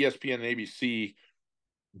 obviously ESPN and ABC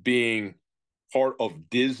being part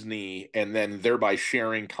of Disney and then thereby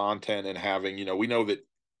sharing content and having, we know that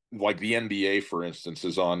like the NBA, for instance,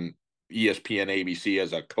 is on ESPN ABC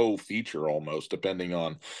as a co-feature almost, depending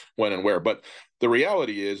on when and where. But the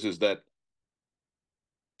reality is that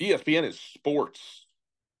ESPN is sports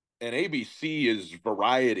and ABC is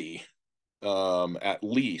variety, at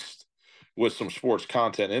least, with some sports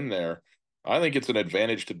content in there. I think it's an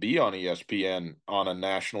advantage to be on ESPN on a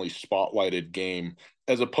nationally spotlighted game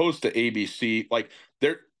as opposed to ABC. Like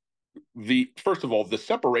first of all, the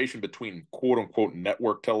separation between quote unquote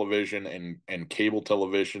network television and cable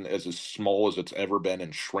television is as small as it's ever been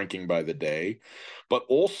and shrinking by the day. But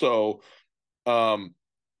also,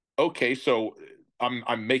 okay, so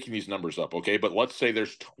I'm making these numbers up, okay? But let's say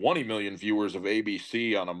there's 20 million viewers of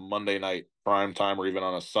ABC on a Monday night prime time or even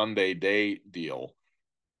on a Sunday day deal.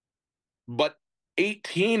 But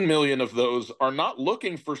 18 million of those are not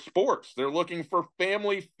looking for sports. They're looking for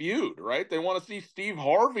Family Feud, right? They want to see Steve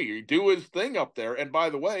Harvey do his thing up there. And by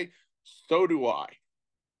the way, so do I,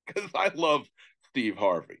 because I love Steve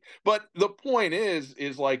Harvey. But the point is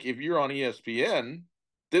like, if you're on ESPN,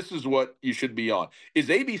 this is what you should be on. Is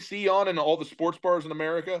ABC on in all the sports bars in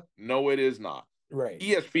America? No, it is not. Right.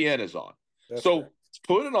 ESPN is on. That's so correct.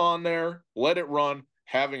 Put it on there, let it run,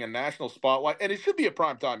 having a national spotlight, and it should be a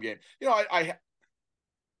primetime game.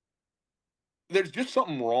 There's just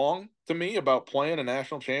something wrong to me about playing a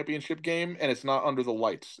national championship game and it's not under the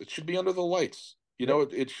lights. It should be under the lights.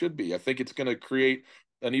 It should be. I think it's going to create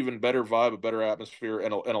an even better vibe, a better atmosphere,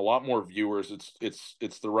 and a lot more viewers.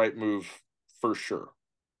 It's the right move for sure.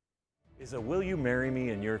 Is a will you marry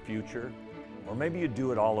me in your future? Or maybe you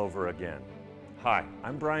do it all over again. Hi,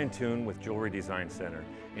 I'm Brian Toon with Jewelry Design Center,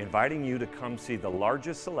 inviting you to come see the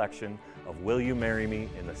largest selection of Will You Marry Me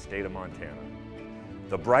in the state of Montana.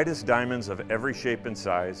 The brightest diamonds of every shape and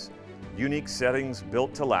size, unique settings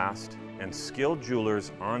built to last, and skilled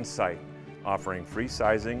jewelers on site offering free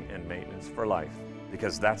sizing and maintenance for life,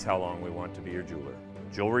 because that's how long we want to be your jeweler.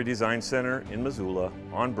 Jewelry Design Center in Missoula,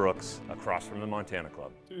 on Brooks, across from the Montana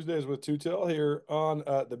Club. Tuesdays with Tootell here on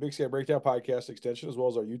the Big Sky Breakdown podcast extension, as well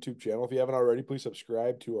as our YouTube channel. If you haven't already, please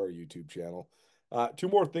subscribe to our YouTube channel. Two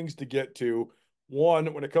more things to get to.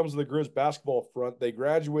 One, when it comes to the Griz basketball front, they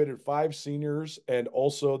graduated 5 seniors and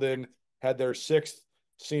also then had their 6th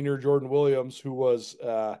senior, Jordan Williams, who was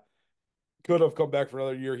could have come back for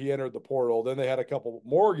another year. He entered the portal. Then they had a couple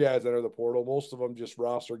more guys enter the portal, most of them just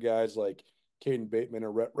roster guys like Caden Bateman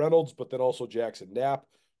and Rhett Reynolds, but then also Jackson Knapp,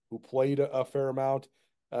 who played a fair amount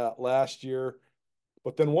last year.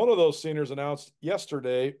 But then one of those seniors announced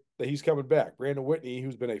yesterday that he's coming back, Brandon Whitney,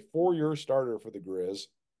 who's been a 4-year starter for the Griz.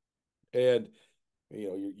 And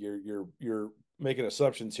you're making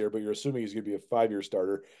assumptions here, but you're assuming he's going to be a 5-year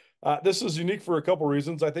starter. This is unique for a couple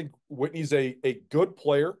reasons. I think Whitney's a good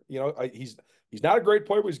player. He's not a great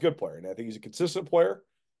player, but he's a good player, and I think he's a consistent player.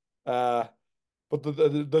 But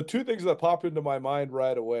the two things that pop into my mind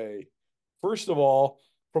right away, first of all,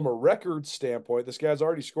 from a record standpoint, this guy's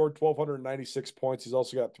already scored 1,296 points. He's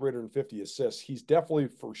also got 350 assists. He's definitely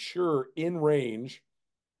for sure in range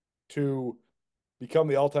to become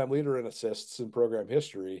the all-time leader in assists in program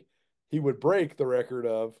history. He would break the record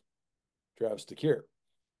of Travis DeCuire.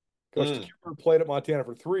 Coach DeCuire played at Montana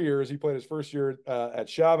for 3 years. He played his first year at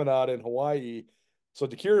Chaminade in Hawaii. So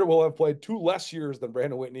DeCuire will have played 2 less years than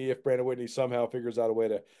Brandon Whitney if Brandon Whitney somehow figures out a way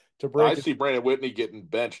to break. I see Brandon Whitney getting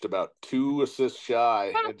benched about 2 assists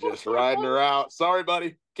shy and just riding her out. Sorry,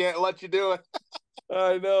 buddy. Can't let you do it.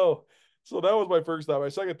 I know. So that was my first thought. My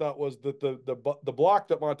second thought was that the block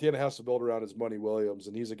that Montana has to build around is Money Williams,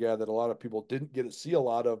 and he's a guy that a lot of people didn't get to see a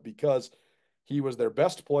lot of because he was their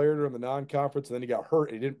best player during the non-conference, and then he got hurt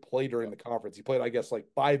and he didn't play during the conference. He played, I guess, like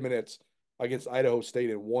 5 minutes against Idaho State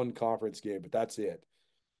in one conference game, but that's it.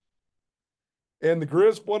 And the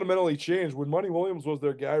Griz fundamentally changed. When Money Williams was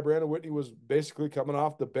their guy, Brandon Whitney was basically coming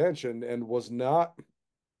off the bench and was not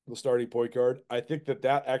the starting point guard. I think that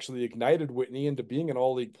actually ignited Whitney into being an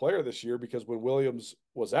all-league player this year, because when Williams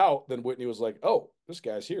was out, then Whitney was like, oh, this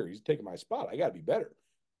guy's here. He's taking my spot. I got to be better.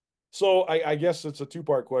 So I guess it's a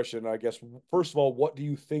two-part question. I guess first of all, what do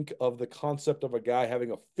you think of the concept of a guy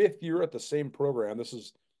having a fifth year at the same program? This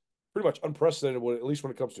is pretty much unprecedented, at least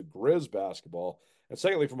when it comes to Griz basketball. And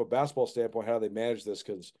secondly, from a basketball standpoint, how do they manage this?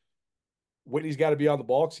 Because Whitney's got to be on the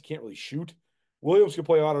ball because he can't really shoot. Williams can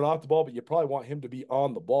play on and off the ball, but you probably want him to be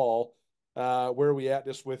on the ball. Where are we at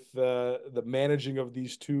just with the managing of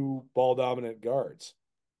these two ball dominant guards?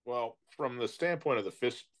 Well, from the standpoint of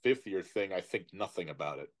the fifth year thing, I think nothing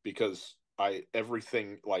about it because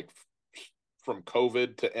everything like from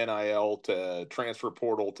COVID to NIL to transfer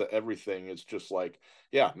portal to everything is just like,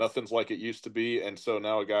 yeah, nothing's like it used to be. And so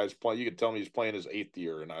now a guy's playing, you could tell me he's playing his 8th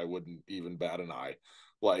year and I wouldn't even bat an eye.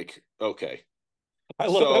 Like, okay. I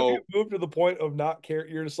love how you moved to the point of not care.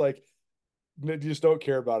 You're just like, you just don't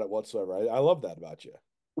care about it whatsoever. I love that about you.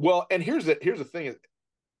 Well, and here's the thing is,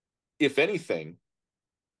 if anything,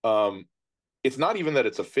 it's not even that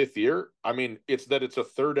it's a 5th year. I mean, it's that it's a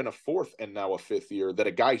 3rd and a 4th and now a 5th year that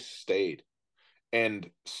a guy stayed and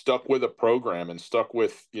stuck with a program and stuck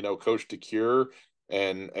with, Coach DeCure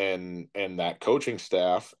and that coaching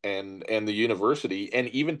staff and the university, and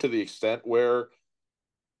even to the extent where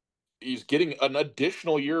he's getting an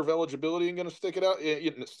additional year of eligibility and going to stick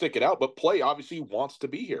it out, but play. Obviously, he wants to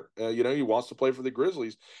be here. He wants to play for the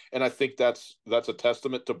Grizzlies, and I think that's a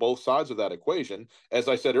testament to both sides of that equation. As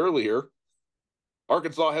I said earlier,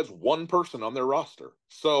 Arkansas has one person on their roster,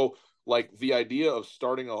 so like the idea of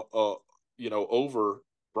starting over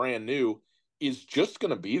brand new is just going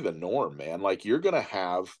to be the norm, man. Like you're going to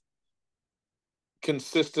have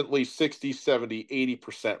consistently 60, 70,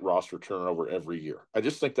 80% roster turnover every year. I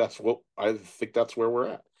just think that's where we're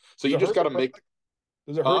at. So you just got to make.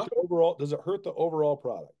 Does it hurt the overall? Does it hurt the overall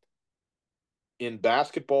product? In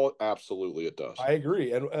basketball, absolutely it does. I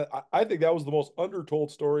agree, and I think that was the most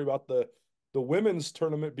undertold story about the women's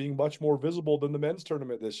tournament being much more visible than the men's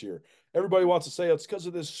tournament this year. Everybody wants to say it's because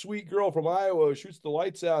of this sweet girl from Iowa who shoots the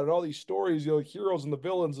lights out and all these stories, heroes and the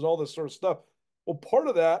villains and all this sort of stuff. Well, part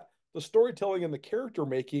of that, the storytelling and the character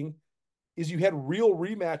making, is you had real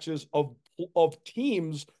rematches of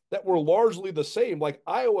teams that were largely the same. Like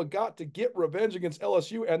Iowa got to get revenge against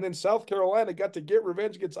LSU, and then South Carolina got to get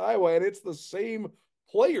revenge against Iowa, and it's the same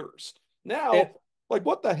players. Now, like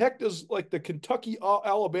what the heck does like the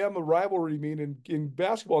Kentucky-Alabama rivalry mean in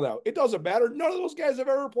basketball now? It doesn't matter. None of those guys have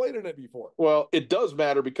ever played in it before. Well, it does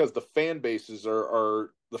matter because the fan bases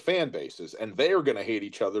are the fan bases, and they are going to hate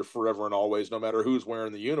each other forever and always, no matter who's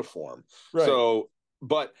wearing the uniform. Right. So,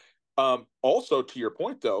 but also to your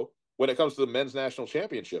point, though, when it comes to the men's national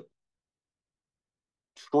championship,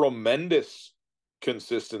 tremendous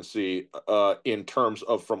consistency in terms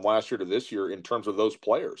of from last year to this year in terms of those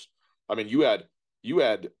players. I mean, you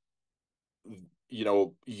had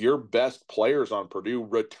your best players on Purdue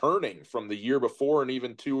returning from the year before and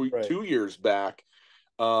even two years back.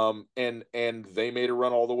 And they made a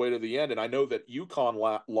run all the way to the end. And I know that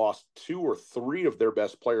UConn lost 2 or 3 of their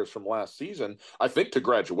best players from last season, I think, to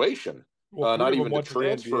graduation. Well, not even to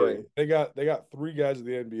transfer. They got 3 guys in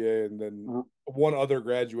the NBA, and then one other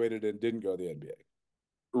graduated and didn't go to the NBA.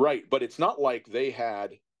 Right, but it's not like they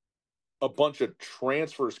had a bunch of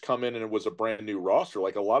transfers come in and it was a brand new roster.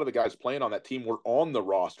 Like a lot of the guys playing on that team were on the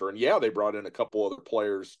roster, and yeah, they brought in a couple other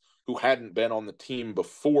players who hadn't been on the team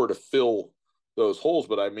before to fill those holes.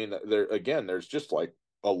 But I mean, there's just like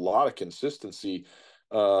a lot of consistency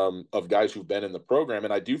of guys who've been in the program,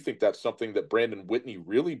 and I do think that's something that Brandon Whitney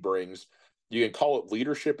really brings. You can call it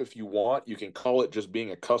leadership if you want. You can call it just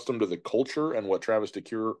being accustomed to the culture and what Travis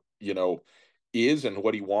DeCure, is and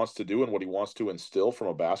what he wants to do and what he wants to instill from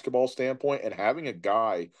a basketball standpoint. And having a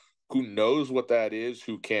guy who knows what that is,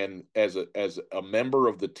 who can, as a member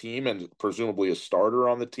of the team and presumably a starter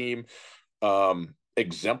on the team,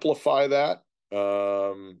 exemplify that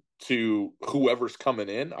to whoever's coming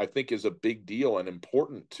in, I think is a big deal and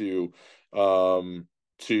important to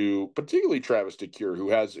particularly Travis DeCure,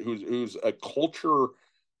 who's a culture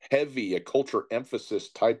heavy, a culture emphasis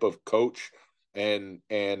type of coach, and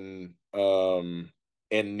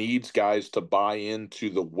needs guys to buy into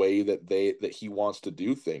the way that he wants to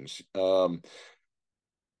do things.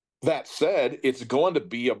 That said, it's going to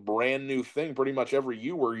be a brand new thing pretty much every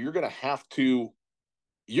year where you're going to have to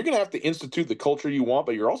institute the culture you want,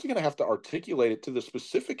 but you're also going to have to articulate it to the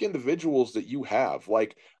specific individuals that you have.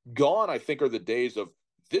 Like, gone, I think, are the days of,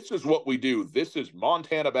 this is what we do. This is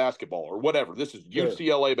Montana basketball or whatever. This is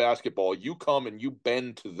UCLA basketball. You come and you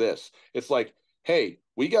bend to this. It's like, hey,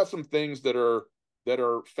 we got some things that are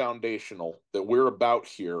foundational that we're about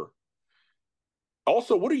here.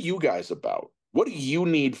 Also, what are you guys about? What do you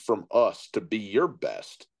need from us to be your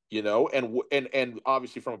best? And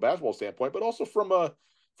obviously from a basketball standpoint, but also from a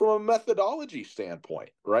from a methodology standpoint,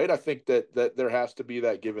 right? I think that there has to be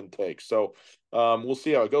that give and take. So we'll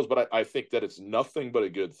see how it goes. But I think that it's nothing but a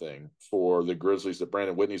good thing for the Grizzlies that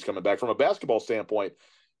Brandon Whitney's coming back. From a basketball standpoint,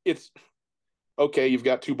 it's okay. You've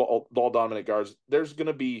got two ball dominant guards. There's going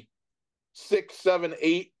to be 6, 7,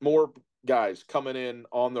 8 more guys coming in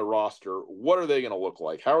on the roster. What are they going to look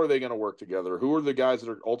like? How are they going to work together? Who are the guys that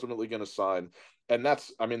are ultimately going to sign? And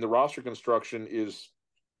that's, I mean, the roster construction is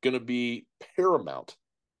going to be paramount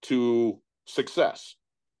to success.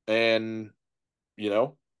 And, you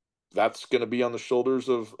know, that's going to be on the shoulders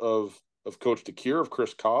of Coach DeCure, of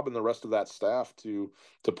Chris Cobb, and the rest of that staff to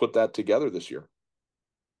put that together this year.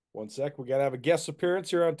 One sec. We got to have a guest appearance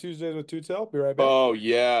here on Tuesdays with Tootell. Be right back. Oh,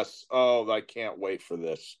 yes. Oh, I can't wait for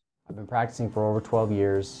this. I've been practicing for over 12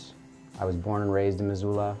 years. I was born and raised in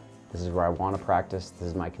Missoula. This is where I want to practice. This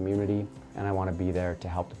is my community, and I want to be there to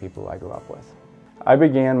help the people I grew up with. I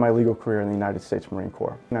began my legal career in the United States Marine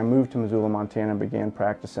Corps. And I moved to Missoula, Montana and began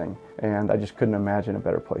practicing, and I just couldn't imagine a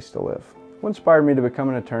better place to live. What inspired me to become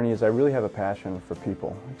an attorney is I really have a passion for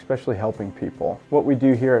people, especially helping people. What we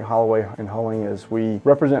do here at Holloway and Hulling is we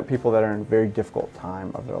represent people that are in a very difficult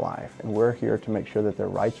time of their life, and we're here to make sure that their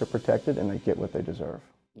rights are protected and they get what they deserve.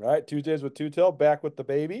 All right, Tuesdays with Tootell, back with the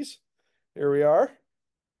babies. Here we are.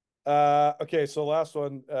 Okay, so last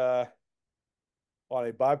one, on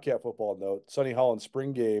a Bobcat football note, Sonny Holland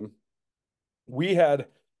spring game. We had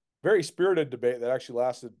very spirited debate that actually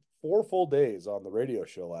lasted 4 full days on the radio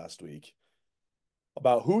show last week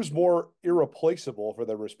about who's more irreplaceable for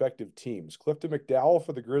their respective teams, Clifton McDowell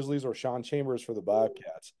for the Grizzlies or Sean Chambers for the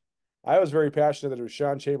Bobcats. I was very passionate that it was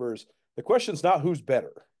Sean Chambers. The question's not who's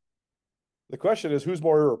better. The question is who's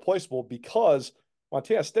more irreplaceable, because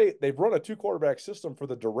Montana State, they've run a 2-quarterback system for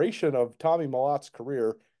the duration of Tommy Malotte's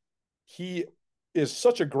career. He is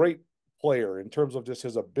such a great player in terms of just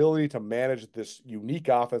his ability to manage this unique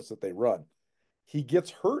offense that they run. He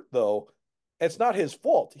gets hurt, though. It's not his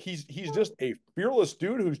fault. He's just a fearless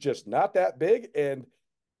dude who's just not that big, and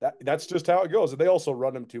that's just how it goes. And they also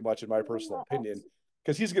run him too much, in my personal opinion,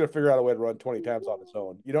 because he's going to figure out a way to run 20 times on his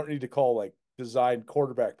own. You don't need to call like design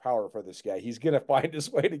quarterback power for this guy. He's going to find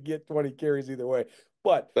his way to get 20 carries either way.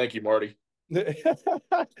 But thank you, Marty.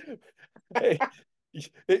 Hey,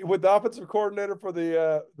 with the offensive coordinator for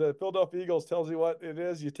the Philadelphia Eagles tells you what it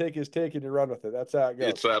is, you take his take and you run with it. That's how it goes.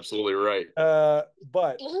 It's absolutely right.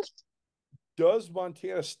 But does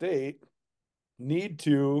Montana State need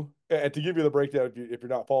to, and to give you the breakdown, if you're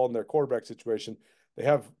not following their quarterback situation, they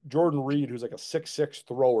have Jordan Reed, who's like a 6'6"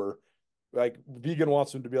 thrower. Like Vegan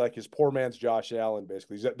wants him to be like his poor man's Josh Allen,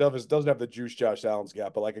 basically. He doesn't have the juice Josh Allen's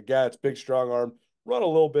got, but like a guy that's big, strong arm, run a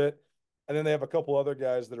little bit. And then they have a couple other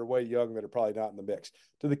guys that are way young that are probably not in the mix.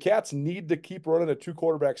 Do the Cats need to keep running a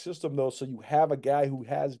 2-quarterback system, though, so you have a guy who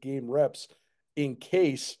has game reps in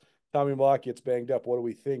case Tommy Malotte gets banged up? What do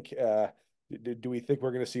we think? Do we think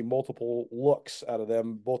we're going to see multiple looks out of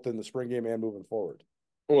them, both in the spring game and moving forward?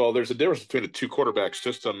 Well, there's a difference between a 2-quarterback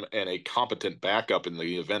system and a competent backup in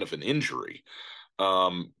the event of an injury.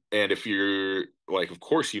 And if you're like, of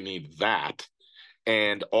course you need that.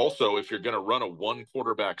 And also, if you're going to run a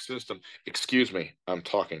 1-quarterback system, excuse me, I'm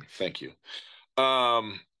talking. Thank you.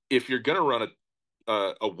 If you're going to run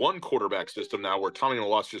a 1-quarterback system now where Tommy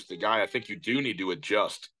Malotte's just the guy, I think you do need to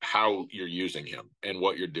adjust how you're using him and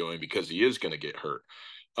what you're doing, because he is going to get hurt.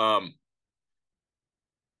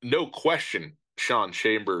 No question, Sean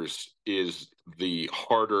Chambers is the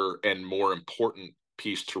harder and more important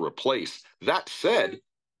piece to replace. That said,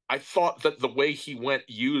 I thought that the way he went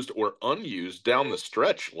used or unused down the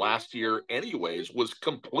stretch last year anyways was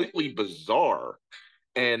completely bizarre.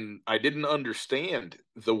 And I didn't understand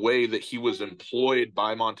the way that he was employed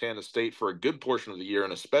by Montana State for a good portion of the year,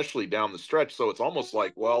 and especially down the stretch. So it's almost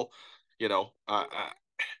like, well, you know, I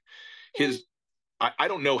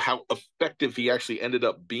don't know how effective he actually ended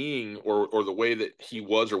up being, or the way that he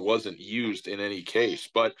was or wasn't used in any case.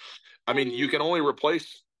 But I mean, you can only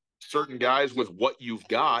replace certain guys with what you've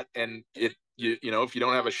got, and if you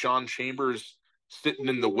don't have a Sean Chambers sitting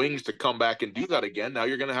in the wings to come back and do that again, now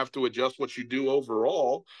you're going to have to adjust what you do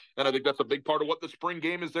overall. And I think that's a big part of what the spring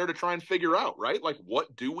game is there to try and figure out, right? Like,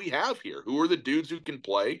 what do we have here? Who are the dudes who can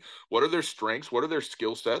play? What are their strengths? What are their our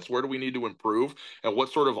skill sets? Where do we need to improve? And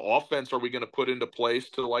what sort of offense are we going to put into place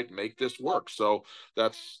to like make this work? So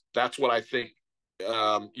that's what I think,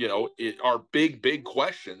 are big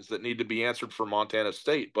questions that need to be answered for Montana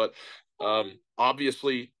State. But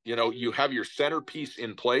obviously, you have your centerpiece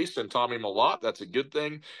in place and Tommy Malotte. That's a good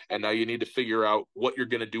thing. And now you need to figure out what you're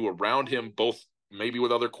going to do around him, both maybe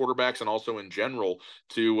with other quarterbacks and also in general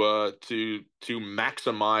to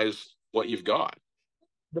maximize what you've got.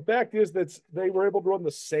 the fact is that they were able to run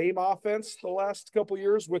the same offense the last couple of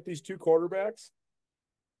years with these two quarterbacks.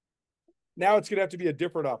 Now it's going to have to be a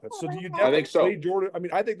different offense. So do you definitely play Jordan? I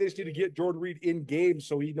mean, I think they just need to get Jordan Reed in games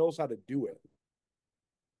so he knows how to do it.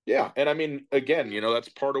 Yeah, and I mean, again, that's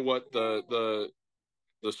part of what the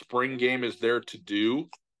spring game is there to do.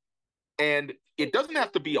 And it doesn't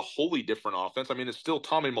have to be a wholly different offense. I mean, it's still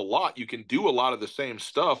Tommy Mellott. You can do a lot of the same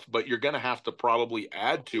stuff, but you're going to have to probably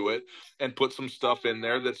add to it and put some stuff in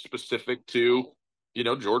there that's specific to,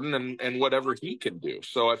 Jordan and whatever he can do.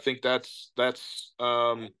 So I think that's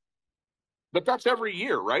but that's every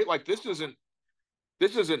year, right? Like this isn't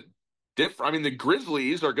different. I mean, the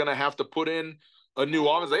Grizzlies are going to have to put in a new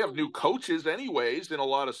offense. They have new coaches anyways in a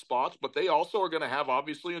lot of spots, but they also are going to have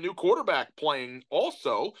obviously a new quarterback playing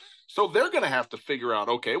also. So they're going to have to figure out,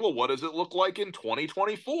 okay, well, what does it look like in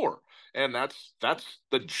 2024? And that's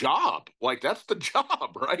the job. Like that's the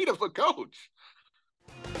job, right, of a coach.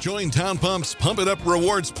 Join Town Pump's Pump It Up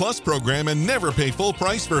Rewards Plus program and never pay full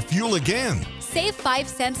price for fuel again. Save 5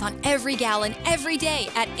 cents on every gallon every day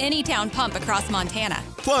at any town pump across Montana.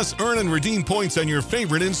 Plus, earn and redeem points on your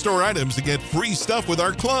favorite in-store items to get free stuff with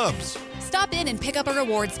our clubs. Stop in and pick up a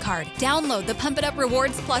rewards card. Download the Pump It Up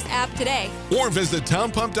Rewards Plus app today. Or visit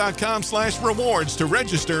townpump.com/rewards to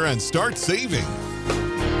register and start saving.